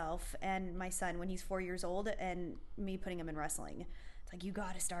myself and my son when he's 4 years old and me putting him in wrestling. It's like, you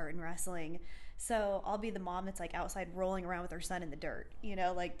got to start in wrestling. So I'll be the mom that's like outside rolling around with her son in the dirt, you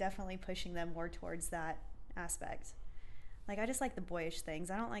know, like definitely pushing them more towards that aspect. Like, I just like the boyish things.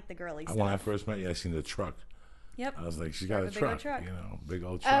 I don't like the girly stuff. When I first met you, I seen the truck. Yep. I was like, she's got a big old truck, truck. you know, big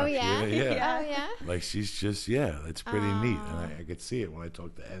old truck. Oh, yeah? Yeah. Oh, yeah? Like, she's just, it's pretty neat. And I could see it when I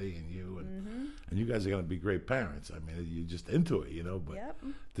talked to Eddie and you. And you guys are going to be great parents. I mean, you're just into it, you know. But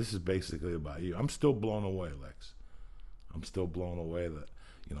this is basically about you. I'm still blown away, Lex. I'm still blown away that,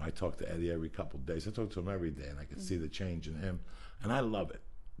 you know, I talk to Eddie every couple of days. I talk to him every day, and I can see the change in him. And I love it.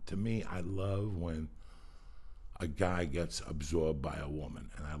 To me, I love when a guy gets absorbed by a woman.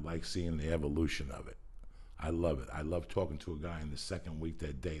 And I like seeing the evolution of it. I love it. I love talking to a guy in the second week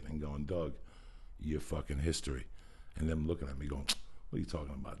they date and going, Doug, you're fucking history. And them looking at me going, what are you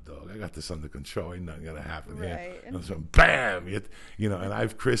talking about, Doug? I got this under control. Ain't nothing going to happen here. And so, bam! You know, and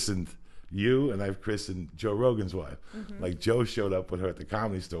I've christened you, and I've christened Joe Rogan's wife. Like, Joe showed up with her at the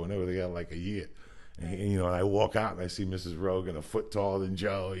Comedy Store when they were together like a year. And, you know, and I walk out and I see Mrs. Rogan a foot taller than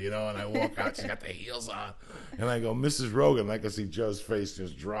Joe, you know, and I walk out, she's got the heels on. And I go, Mrs. Rogan, and I can see Joe's face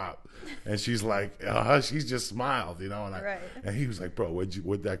just drop. And she's like, she's just smiled, you know. And and he was like, bro,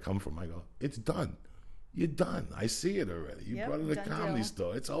 where'd that come from? I go, it's done. You're done. I see it already. You brought it to the Comedy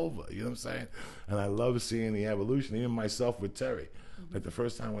Store. It's over. You know what I'm saying? And I love seeing the evolution, even myself with Terry. Like, the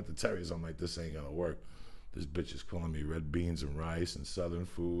first time I went to Terry's, I'm like, this ain't going to work. This bitch is calling me red beans and rice and southern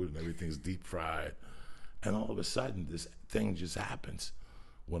food and everything's deep fried. And all of a sudden, this thing just happens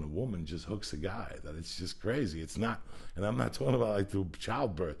when a woman just hooks a guy, that it's just crazy. It's not, and I'm not talking about like through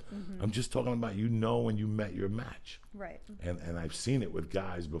childbirth. I'm just talking about, you know, when you met your match. Right. And I've seen it with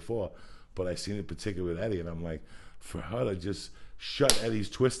guys before, but I've seen it particularly with Eddie, and I'm like, for her to just shut Eddie's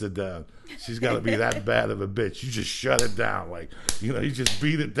twister down, she's got to be that bad of a bitch. You just shut it down. Like, you know, you just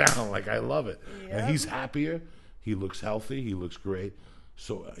beat it down. Like, I love it. And he's happier. He looks healthy. He looks great.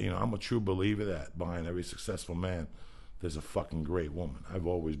 So, you know, I'm a true believer that behind every successful man, there's a fucking great woman. I've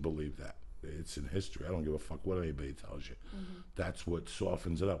always believed that. It's in history. I don't give a fuck what anybody tells you. That's what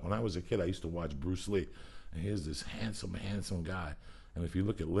softens it up. When I was a kid, I used to watch Bruce Lee, and here's this handsome, handsome guy. And if you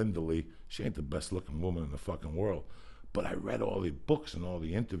look at Linda Lee, she ain't the best looking woman in the fucking world. But I read all the books and all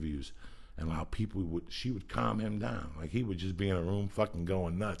the interviews and how she would calm him down. Like, he would just be in a room fucking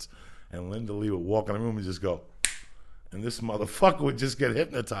going nuts. And Linda Lee would walk in the room and just go, and this motherfucker would just get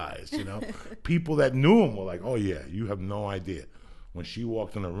hypnotized, you know. People that knew him were like, oh yeah, you have no idea. When she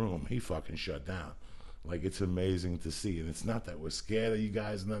walked in the room, he fucking shut down. Like, it's amazing to see. And it's not that we're scared of you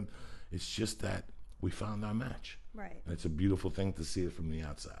guys, and it's just that we found our match. Right. And it's a beautiful thing to see it from the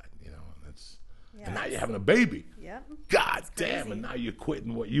outside, you know. And now you're having a baby. Yep. God damn, and now you're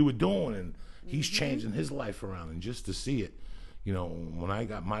quitting what you were doing, and he's changing his life around. And just to see it, you know, when I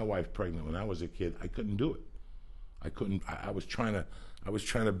got my wife pregnant when I was a kid, I couldn't do it. I was trying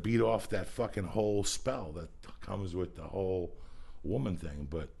to beat off that fucking whole spell that comes with the whole woman thing.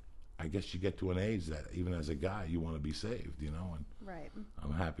 But I guess you get to an age that even as a guy, you want to be saved, you know. And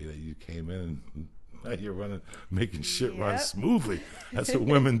I'm happy that you came in and you're making shit run smoothly. That's what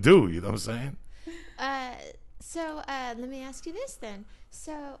women do, you know what I'm saying? So let me ask you this then.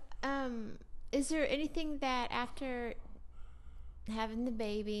 So, is there anything that after having the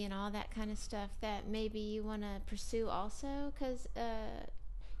baby and all that kind of stuff that maybe you want to pursue also? Because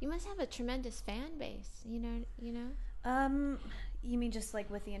you must have a tremendous fan base, you know? You mean just like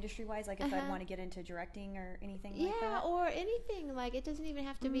with the industry wise, like if I'd want to get into directing or anything like that? Yeah, or anything. Like, it doesn't even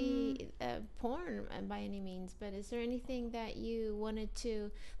have to be porn by any means, but is there anything that you wanted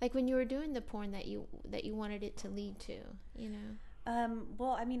to, like when you were doing the porn, that you wanted it to lead to, you know?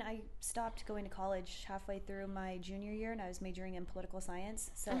 Well, I mean, I stopped going to college halfway through my junior year, and I was majoring in political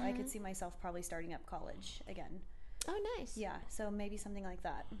science, so I could see myself probably starting up college again. Oh, nice. Yeah, so maybe something like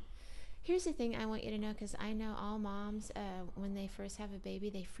that. Here's the thing I want you to know, because I know all moms, when they first have a baby,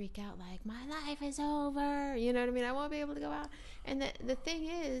 they freak out like, my life is over. You know what I mean? I won't be able to go out. And the thing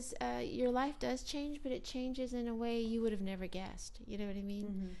is, your life does change, but it changes in a way you would have never guessed. You know what I mean?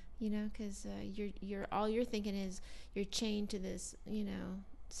 Mm-hmm. You know, because you're all you're thinking is you're chained to this, you know,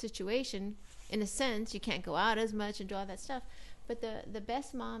 situation. In a sense, you can't go out as much and do all that stuff. But the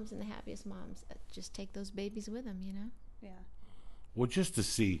best moms and the happiest moms just take those babies with them, you know? Yeah. Well, just to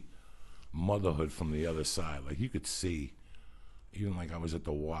see motherhood from the other side, like you could see, even like I was at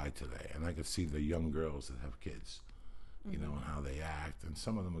the Y today, and I could see the young girls that have kids, you know, and how they act, and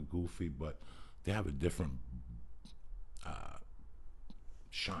some of them are goofy, but they have a different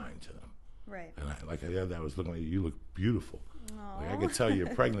shine to them. Right. And like the other day, I was looking at you. You look beautiful. Aww. Like I could tell you're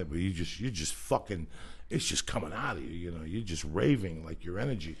pregnant, but you're just fucking. It's just coming out of you. You know, you're just raving like your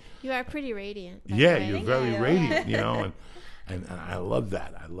energy. You are pretty radiant. by the Yeah, way. you're Thank very you. radiant. You know, and I love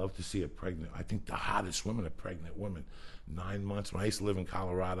that. I love to see a pregnant. I think the hottest women are pregnant women. 9 months. When I used to live in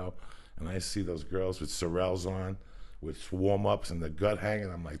Colorado, and I used to see those girls with Sorels on, with warm-ups and the gut hanging,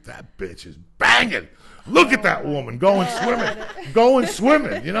 I'm like, that bitch is banging. Look at that woman going swimming. Going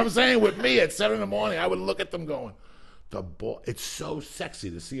swimming. You know what I'm saying? With me at 7 in the morning, I would look at them going, it's so sexy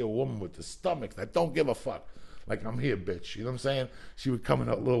to see a woman with the stomach that don't give a fuck. Like, I'm here, bitch. You know what I'm saying? She would come in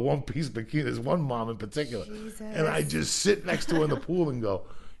a little one-piece bikini. There's one mom in particular. Jesus. And I just sit next to her in the pool and go,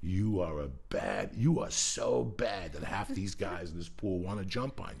 you are so bad that half these guys in this pool want to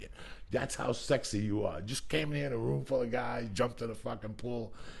jump on you. That's how sexy you are. Just came in here in a room full of guys, jumped in the fucking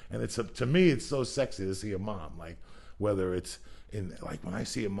pool. And to me, it's so sexy to see a mom. Like, whether it's like when I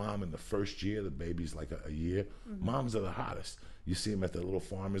see a mom in the first year, the baby's like a year, moms are the hottest. You see them at the little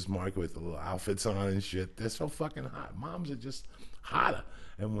farmer's market with the little outfits on and shit. They're so fucking hot. Moms are just hotter.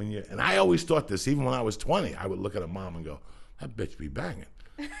 And I always thought this, even when I was 20, I would look at a mom and go, that bitch be banging.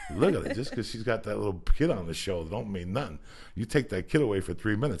 Look at it. Just because she's got that little kid on the shoulder don't mean nothing. You take that kid away for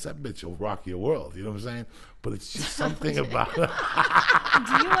 3 minutes, that bitch will rock your world. You know what I'm saying? But it's just something about her.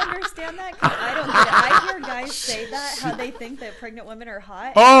 Do you understand that? 'Cause I don't get it. I hear guys say that, how they think that pregnant women are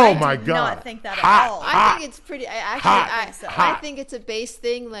hot. Oh, I my do God. not think that Hot. at all. I think it's pretty. I Hot. think it's a base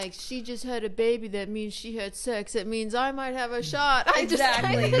thing. Like, she just had a baby. That means she had sex. It means I might have a shot. I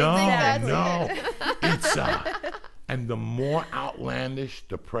Exactly. just No, think that's no. it. It's and the more outlandish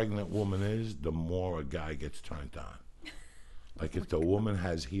the pregnant woman is, the more a guy gets turned on. Like if the woman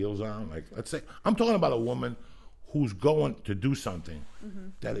has heels on, like let's say, I'm talking about a woman who's going to do something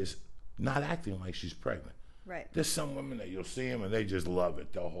that is not acting like she's pregnant. Right. There's some women that you'll see them and they just love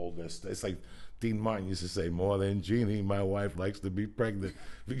it. They'll hold this. It's like Dean Martin used to say, more than Jeannie, my wife likes to be pregnant.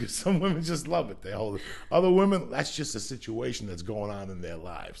 Because some women just love it. They hold it. Other women, that's just a situation that's going on in their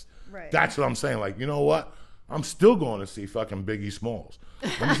lives. Right. That's what I'm saying. Like, you know what? I'm still going to see fucking Biggie Smalls.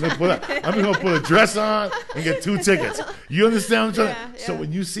 I'm just gonna put a dress on and get 2 tickets. You understand what I'm saying? Yeah, So yeah.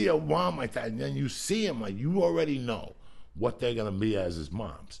 when you see a mom like that, and then you see them, like you already know what they're gonna be as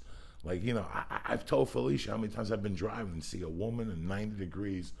moms. Like, you know, I've told Felicia how many times I've been driving and see a woman in 90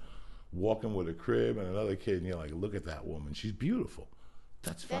 degrees walking with a crib and another kid, and you're like, look at that woman. She's beautiful.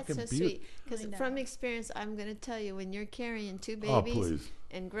 That's fucking That's so beautiful. sweet. Because I know. from experience, I'm going to tell you, when you're carrying 2 Oh, babies please.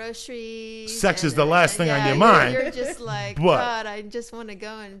 and groceries, Sex is and, the last thing on your you're- mind. You're just like, But- God, I just want to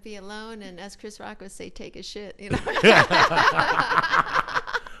go and be alone. And as Chris Rock would say, take a shit. You know.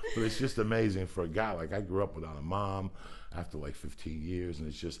 But it's just amazing for a guy. Like, I grew up without a mom after like 15 years, and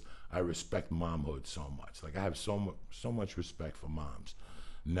it's just, I respect momhood so much. Like, I have so much respect for moms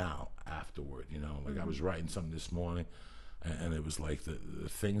now afterward, you know. Like, I was writing something this morning, and it was like the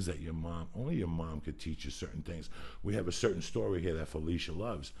things that only your mom could teach you certain things. We have a certain story here that Felicia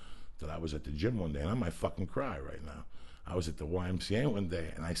loves, that I was at the gym one day, and I might fucking cry right now. I was at the YMCA one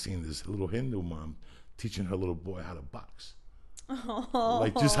day, and I seen this little Hindu mom teaching her little boy how to box.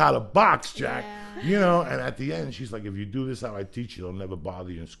 Like, just how to box, Jack. Yeah. You know, and at the end, she's like, if you do this how I teach you, they'll never bother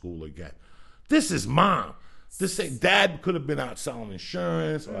you in school again. This is mom. This ain't, dad could have been out selling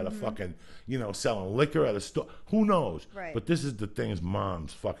insurance or at a fucking, you know, selling liquor at a store. Who knows? Right. But this is the things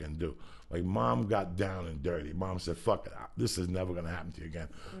moms fucking do. Like, mom got down and dirty. Mom said, fuck it. This is never going to happen to you again.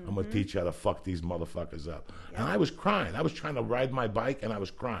 I'm going to teach you how to fuck these motherfuckers up. And I was crying. I was trying to ride my bike, and I was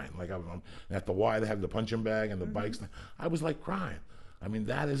crying. Like, I'm at the Y, they have the punching bag and the bikes. I was, like, crying. I mean,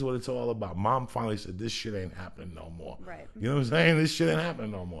 that is what it's all about. Mom finally said, this shit ain't happening no more. Right. You know what I'm saying? This shit ain't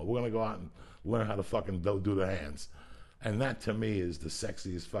happening no more. We're going to go out and learn how to fucking do the hands. And that, to me, is the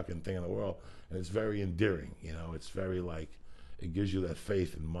sexiest fucking thing in the world. And it's very endearing, you know. It's very, like, it gives you that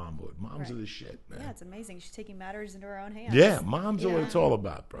faith in momhood. Moms Right. are the shit, man. Yeah, it's amazing. She's taking matters into her own hands. Yeah, moms are what Yeah. it's all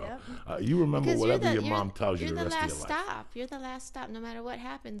about, bro. Yep. You remember Because whatever your mom tells you you're the the rest of last your life. stop. You're the last stop. No matter what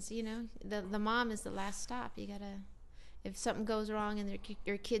happens, you know, the mom is the last stop. You gotta, if something goes wrong in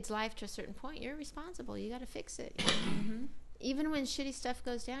your kid's life to a certain point, you're responsible. You gotta fix it. You know? Even when shitty stuff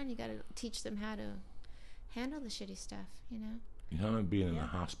goes down, you gotta teach them how to handle the shitty stuff. You know. You know, I remember being in the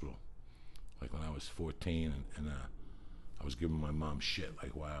hospital, like when I was 14, and I was giving my mom shit,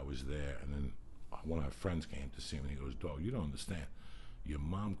 like while I was there, and then one of her friends came to see me, and he goes, "Dog, you don't understand. Your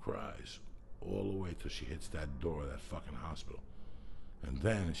mom cries all the way till she hits that door of that fucking hospital. And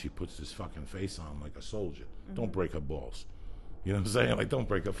then she puts this fucking face on like a soldier. Don't break her balls." You know what I'm saying? Like, don't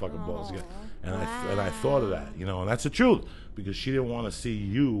break her fucking balls again. And I thought of that, you know, and that's the truth, because she didn't want to see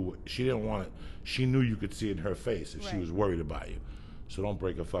you. She didn't want it. She knew you could see it in her face if she was worried about you. So don't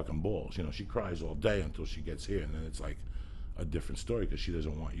break her fucking balls. You know, she cries all day until she gets here, and then it's like a different story because she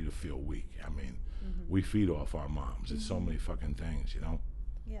doesn't want you to feel weak. I mean, we feed off our moms. It's so many fucking things, you know?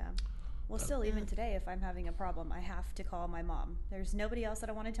 Yeah. Well, still, even today, if I'm having a problem, I have to call my mom. There's nobody else that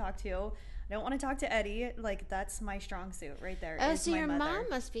I want to talk to. I don't want to talk to Eddie. Like, that's my strong suit right there. Oh, is so my your mother. mom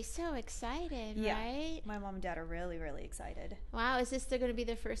must be so excited, Yeah. right? My mom and dad are really, really excited. Wow, is this going to be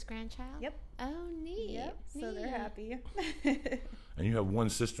their first grandchild? Yep. Oh, neat. Yep. So they're neat. happy. And you have one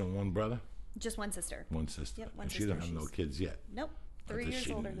sister and one brother? Just one sister. One sister. Yep, one and she sister. don't have no She's- kids yet. Nope. 3 Because years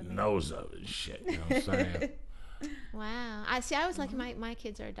she older than me. knows of it, shit. You know what I'm saying? Wow. I was lucky my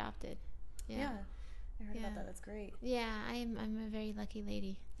kids are adopted. Yeah. Yeah. I heard Yeah. about that. That's great. Yeah, I'm a very lucky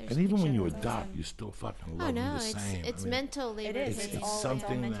lady. There's And even when you picture of adopt, awesome. you still fucking Oh love no, them the it's same. it's I mean, mental labor. It is. It's, It's all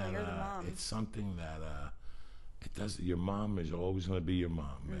something mental. that You're the mom. it's something that it does. Your mom is always going to be your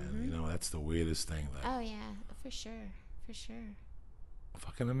mom, man. You know, that's the weirdest thing. That Oh yeah, for sure, for sure.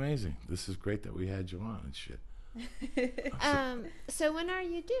 fucking amazing. This is great that we had you on and shit. So when are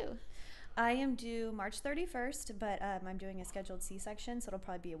you due? I am due March 31st, but I'm doing a scheduled C-section, so it'll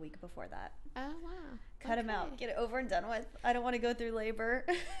probably be a week before that. Oh wow. Cut him out. Okay. Get it over and done with. I don't want to go through labor.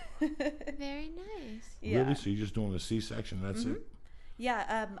 Very nice. Yeah. Really? So you're just doing the C-section? That's it?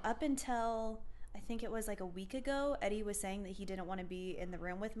 Yeah, up until I think it was like a week ago, Eddie was saying that he didn't want to be in the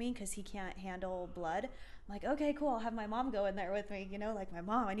room with me because he can't handle blood. I'm like, okay, cool. I'll have my mom go in there with me, you know, like my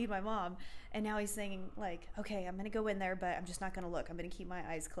mom. I need my mom. And now he's saying, like, okay, I'm going to go in there, but I'm just not going to look. I'm going to keep my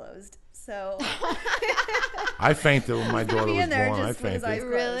eyes closed. So I fainted when my gonna daughter be was in there born. I just with his fainted. eyes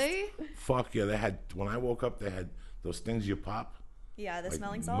Really? Fuck yeah. They had, when I woke up, they had those things you pop. yeah, the Like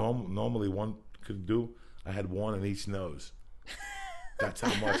smelling salt. normally one could do. I had one in each nose. That's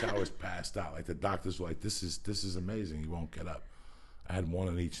how much I was passed out. Like the doctors were like, "This is amazing. You won't get up." I had one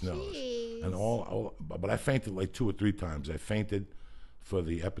in each nose, Jeez. and but I fainted like 2 or 3 times. I fainted for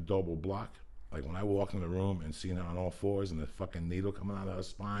the epidural block. Like when I walked in the room and seen her on all fours and the fucking needle coming out of her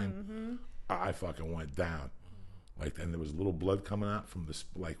spine, I fucking went down. Like, and there was a little blood coming out from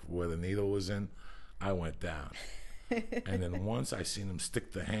like where the needle was in. I went down. And then once I seen them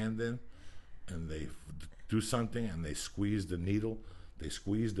stick the hand in, and they do something, and they squeeze the needle, they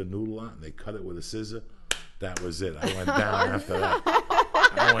squeezed the noodle out, and they cut it with a scissor. That was it. I went down after that.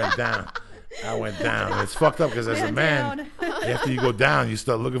 I went down. And it's fucked up because as a Went man, down. after you go down, you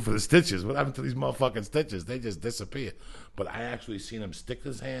start looking for the stitches. What happened to these motherfucking stitches? They just disappear. But I actually seen him stick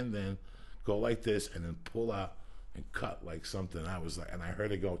his hand in, go like this, and then pull out and cut like something. I was like, and I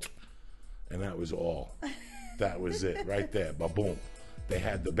heard it go, and that was all. That was it right there. But boom. They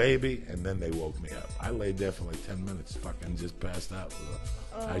had the baby, and then they woke me up. I laid there for like 10 minutes, fucking just passed out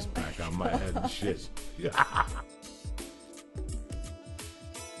with an ice pack on my head and shit.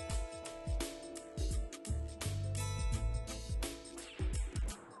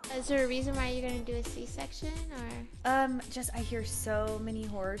 Is there a reason why you're going to do a C-section or? Just I hear so many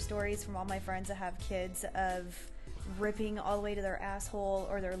horror stories from all my friends that have kids of ripping all the way to their asshole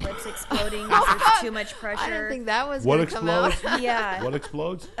or their lips exploding because there's too much pressure. I didn't think that was What going to come out. explodes? Yeah. What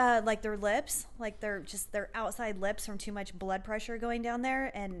explodes? Like their lips, like their outside lips from too much blood pressure going down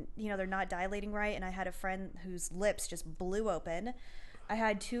there, and you know they're not dilating right. And I had a friend whose lips just blew open. I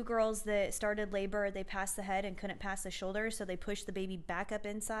had 2 girls that started labor. They passed the head and couldn't pass the shoulder, so they pushed the baby back up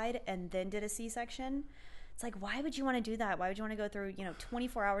inside and then did a C-section. It's like, why would you want to do that? Why would you want to go through,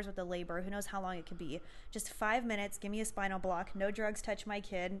 24 hours with the labor? Who knows how long it could be? Just 5 minutes, give me a spinal block, no drugs touch my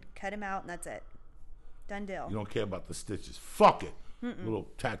kid, cut him out, and that's it. Done deal. You don't care about the stitches. Fuck it. Little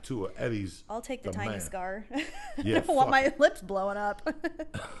tattoo of Eddie's. I'll take the tiny man. scar. Yeah, I don't want fuck my it. lips blowing up.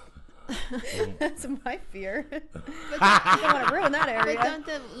 That's my fear. But I don't want to ruin that area. But don't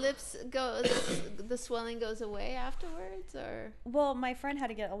the lips go? The swelling goes away afterwards, or? Well, my friend had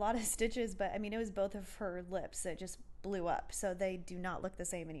to get a lot of stitches, but I mean, it was both of her lips that just blew up, so they do not look the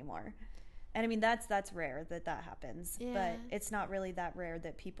same anymore. And I mean, that's rare that happens, Yeah. but it's not really that rare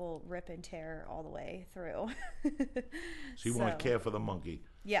that people rip and tear all the way through. So you want to care for the monkey.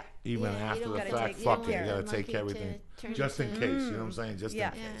 Yeah. Even Yeah, you after don't the gotta fact, take- you fuck don't it. You want got the to take monkey everything. to turn Just in into- case. You know what I'm saying? Just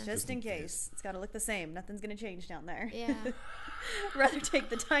Yeah, in case. just in case. It's got to look the same. Nothing's going to change down there. Yeah. Rather take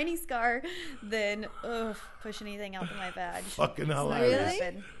the tiny scar than push anything out of my badge. Fucking It's not gonna hilarious.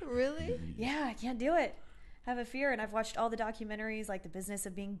 happen. Really? Yeah, I can't do it. I have a fear, and I've watched all the documentaries, like The Business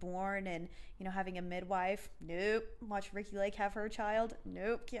of Being Born, and having a midwife. Nope. Watch Ricky Lake have her child.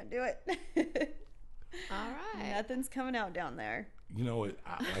 Nope, can't do it. All right. Nothing's coming out down there. You know, like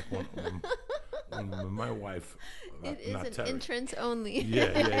when my wife, It is not an Terry. entrance only. Yeah,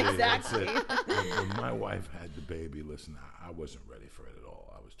 Exactly. That's it. When my wife had the baby, listen, I wasn't ready for it at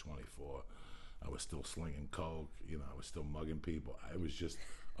all. I was 24. I was still slinging coke. I was still mugging people. It was just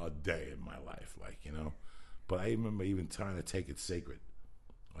a day in my life, But I remember even trying to take it sacred.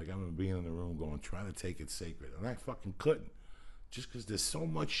 Like, I remember being in the room trying to take it sacred. And I fucking couldn't. Just because there's so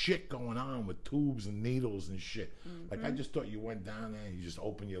much shit going on with tubes and needles and shit. Like, I just thought you went down there and you just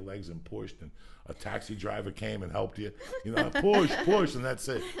opened your legs and pushed, and a taxi driver came and helped you. Push, and that's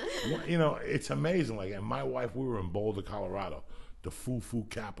it. It's amazing. Like, and my wife, we were in Boulder, Colorado, the foo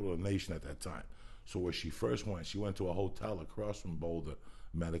capital of the nation at that time. So where she first went, she went to a hotel across from Boulder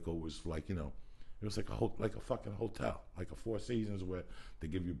Medical. Was like, it was like a fucking hotel, like a Four Seasons, where they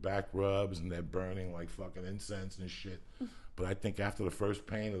give you back rubs and they're burning like fucking incense and shit. But I think after the first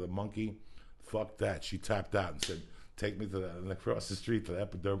pain of the monkey, fuck that. She tapped out and said, "Take me across the street to the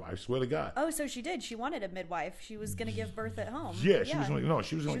epidermal." I swear to God. Oh, so she did. She wanted a midwife. She was going to give birth at home. Yeah, she was going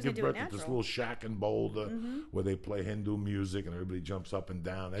to give do it birth at this natural. little shack in Boulder where they play Hindu music and everybody jumps up and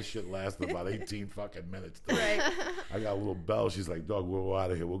down. That shit lasted about 18 fucking minutes. Right. I got a little bell. She's like, "Dog, we're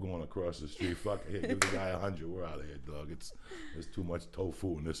out of here. We're going across the street. Fuck it. Here, give the guy 100. We're out of here, dog. There's too much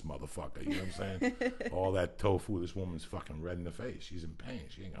tofu in this motherfucker." You know what I'm saying? All that tofu. This woman's fucking red in the face. She's in pain.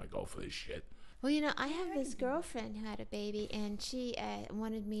 She ain't gonna go for this shit. Well, I have this girlfriend who had a baby, and she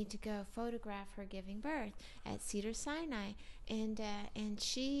wanted me to go photograph her giving birth at Cedar Sinai, and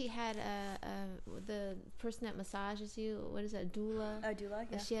she had the person that massages you. What is that, doula? A doula,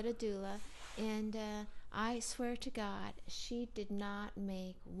 yeah. She had a doula, and I swear to God, she did not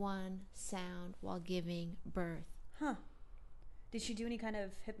make one sound while giving birth. Huh. Did she do any kind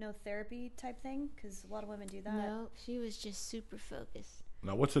of hypnotherapy type thing? Because a lot of women do that. No, she was just super focused.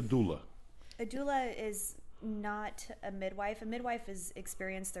 Now, what's a doula? A doula is not a midwife. A midwife is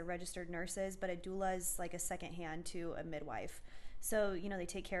experienced, they're registered nurses, but a doula is like a second hand to a midwife. So, they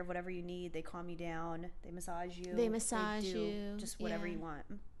take care of whatever you need. They calm you down. They massage you. They massage do you. just whatever Yeah. you want.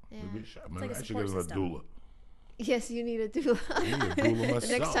 Yeah. like a I should support give her a system. doula. Yes, you need a doula. I need a doula The myself.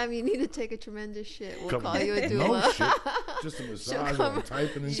 next time you need to take a tremendous shit, we'll Come- call you a No doula. shit. Just a massage while I'm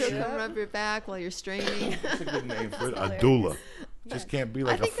typing and She'll shit. come rub your back while you're straining. That's a good name for it. A Hilarious. doula. Just can't be I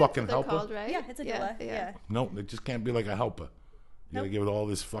like a think fucking that's what they're helper. called, right? Yeah, it's a doula. Yeah. No, it just can't be like a helper. You gotta Nope. give it all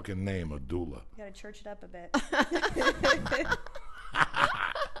this fucking name, a doula. You got to church it up a bit.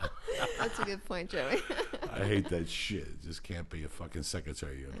 That's a good point, Joey. I hate that shit. It just can't be a fucking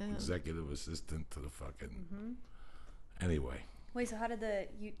secretary or executive assistant to the fucking. Anyway, Wait, so how did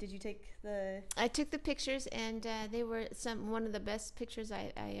did you take the... I took the pictures, and they were one of the best pictures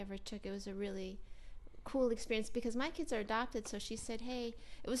I ever took. It was a really cool experience because my kids are adopted. So she said, "Hey,"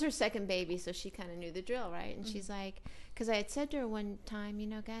 it was her second baby, so she kind of knew the drill, right? And she's like, because I had said to her one time,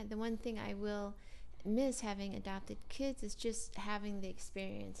 God, the one thing I will miss having adopted kids is just having the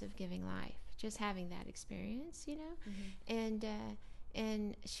experience of giving life, just having that experience,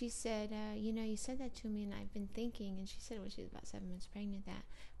 And she said, you said that to me, and I've been thinking. And she said when she was about 7 months pregnant that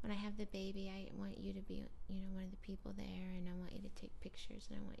when I have the baby, I want you to be, one of the people there, and I want you to take pictures,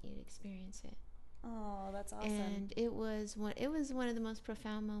 and I want you to experience it. Oh, that's awesome. And it was one of the most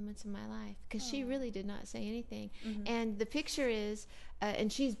profound moments in my life because she really did not say anything. And the picture is,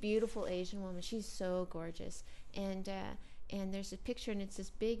 and she's beautiful Asian woman. She's so gorgeous. And there's a picture, and it's this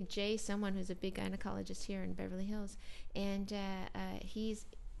big someone who's a big gynecologist here in Beverly Hills, and he's,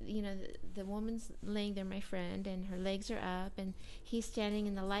 the woman's laying there, my friend, and her legs are up, and he's standing,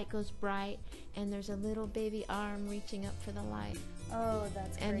 and the light goes bright, and there's a little baby arm reaching up for the light, Oh,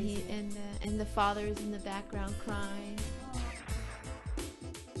 that's and crazy. and the father is in the background crying.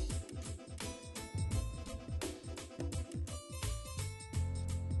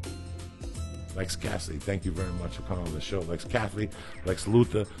 Lux Kassidy, thank you very much for coming on the show. Lux Kassidy, Lex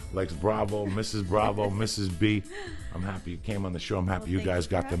Luthor, Lex Bravo, Mrs. Bravo, Mrs. B. I'm happy you came on the show. I'm happy you guys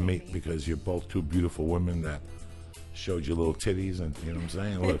got to meet because you're both two beautiful women that showed your little titties, and you know what I'm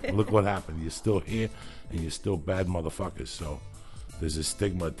saying? Look what happened. You're still here, and you're still bad motherfuckers. So there's a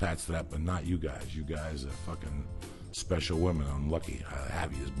stigma attached to that, but not you guys. You guys are fucking special women. I'm lucky I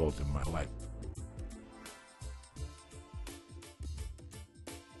have you as both in my life.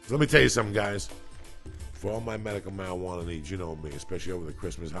 So let me tell you something, guys. For all my medical marijuana needs, you know me, especially over the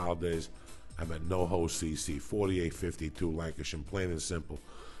Christmas holidays, I'm at NoHo CC, 4852 Lancashire, plain and simple.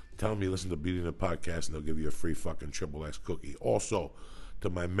 Tell them you listen to Beauty in the Podcast, and they'll give you a free fucking XXX cookie. Also, to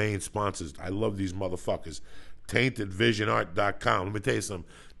my main sponsors, I love these motherfuckers, TaintedVisionArt.com. Let me tell you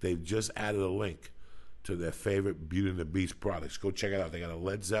something. They've just added a link to their favorite Beauty and the Beast products. Go check it out. They got a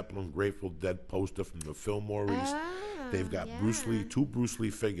Led Zeppelin, Grateful Dead poster from the Fillmore East. They've got Bruce Lee, 2 Bruce Lee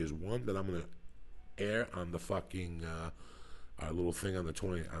figures. One that I'm going to air on the fucking our little thing on the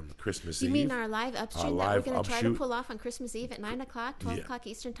Christmas Eve. You mean our live upstream that we're going to try to pull off on Christmas Eve at 9 o'clock, 12 o'clock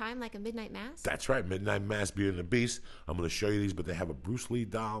Eastern Time, like a midnight mass? That's right, midnight mass, Beauty and the Beast. I'm going to show you these, but they have a Bruce Lee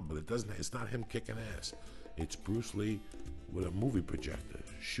doll, but it's not him kicking ass. It's Bruce Lee with a movie projector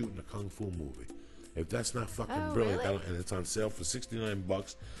shooting a kung fu movie. If that's not fucking brilliant, really? And it's on sale for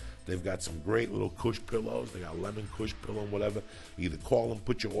 $69. They've got some great little Kush pillows. They got lemon Kush pillow and whatever. Either call them,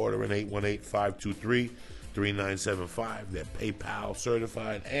 put your order in 818-523-3975. They're PayPal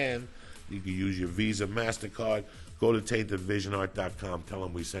certified, and you can use your Visa, MasterCard. Go to TaintedVisionArt.com. Tell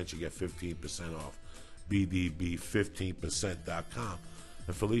them we sent you. Get 15% off. BDB15%.com.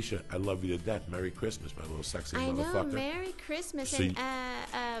 And Felicia, I love you to death. Merry Christmas, my little sexy motherfucker. I know, Merry Christmas. So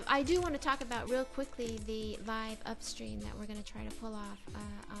and I do want to talk about real quickly the live upstream that we're going to try to pull off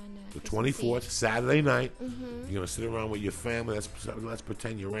on the Christmas 24th, Eve. Saturday night. You're going to sit around with your family. Let's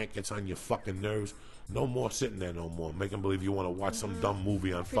pretend your rant gets on your fucking nerves. No more sitting there no more. Make them believe you want to watch some dumb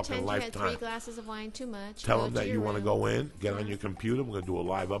movie on Pretend fucking you Lifetime. had 3 glasses of wine too much. Tell them that your you want to room. go in, get on your computer. We're going to do a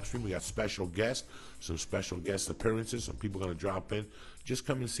live upstream. We got special guests, some special guest appearances. Some people going to drop in. Just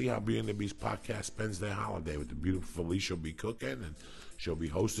come and see how Beauty and the Beast podcast spends their holiday with the beautiful Felicia. Will be cooking, and she'll be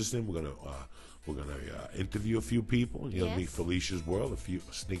hostessing. We're gonna interview a few people. You'll meet Felicia's world, a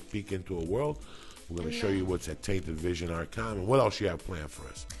sneak peek into a world. We're going to show you what's at TaintedVision.com. And what else you have planned for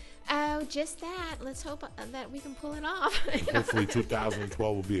us? Oh, just that. Let's hope that we can pull it off. Hopefully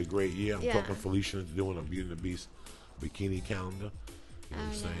 2012 will be a great year. I'm talking Felicia into doing a Beauty and the Beast bikini calendar. You know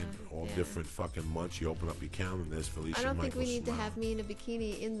what I'm saying? All different fucking months. You open up your calendar, there's Felicia. I don't think we need to have me in a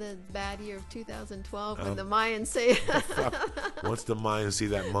bikini in the bad year of 2012 when the Mayans say. Once the Mayans see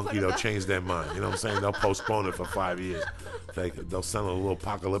that monkey, they'll change their mind. You know what I'm saying? They'll postpone it for 5 years. They'll send a little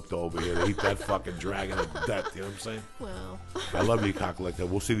apocalypto over here to eat that fucking dragon to death. You know what I'm saying? Well. I love you, Cocklicker.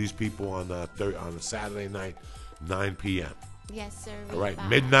 We'll see these people on a Saturday night, 9 p.m. Yes, sir. All right,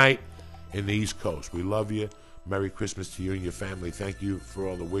 midnight in the East Coast. We love you. Merry Christmas to you and your family. Thank you for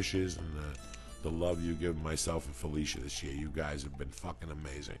all the wishes and the love you've given myself and Felicia this year. You guys have been fucking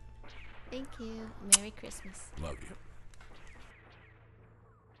amazing. Thank you. Merry Christmas. Love you.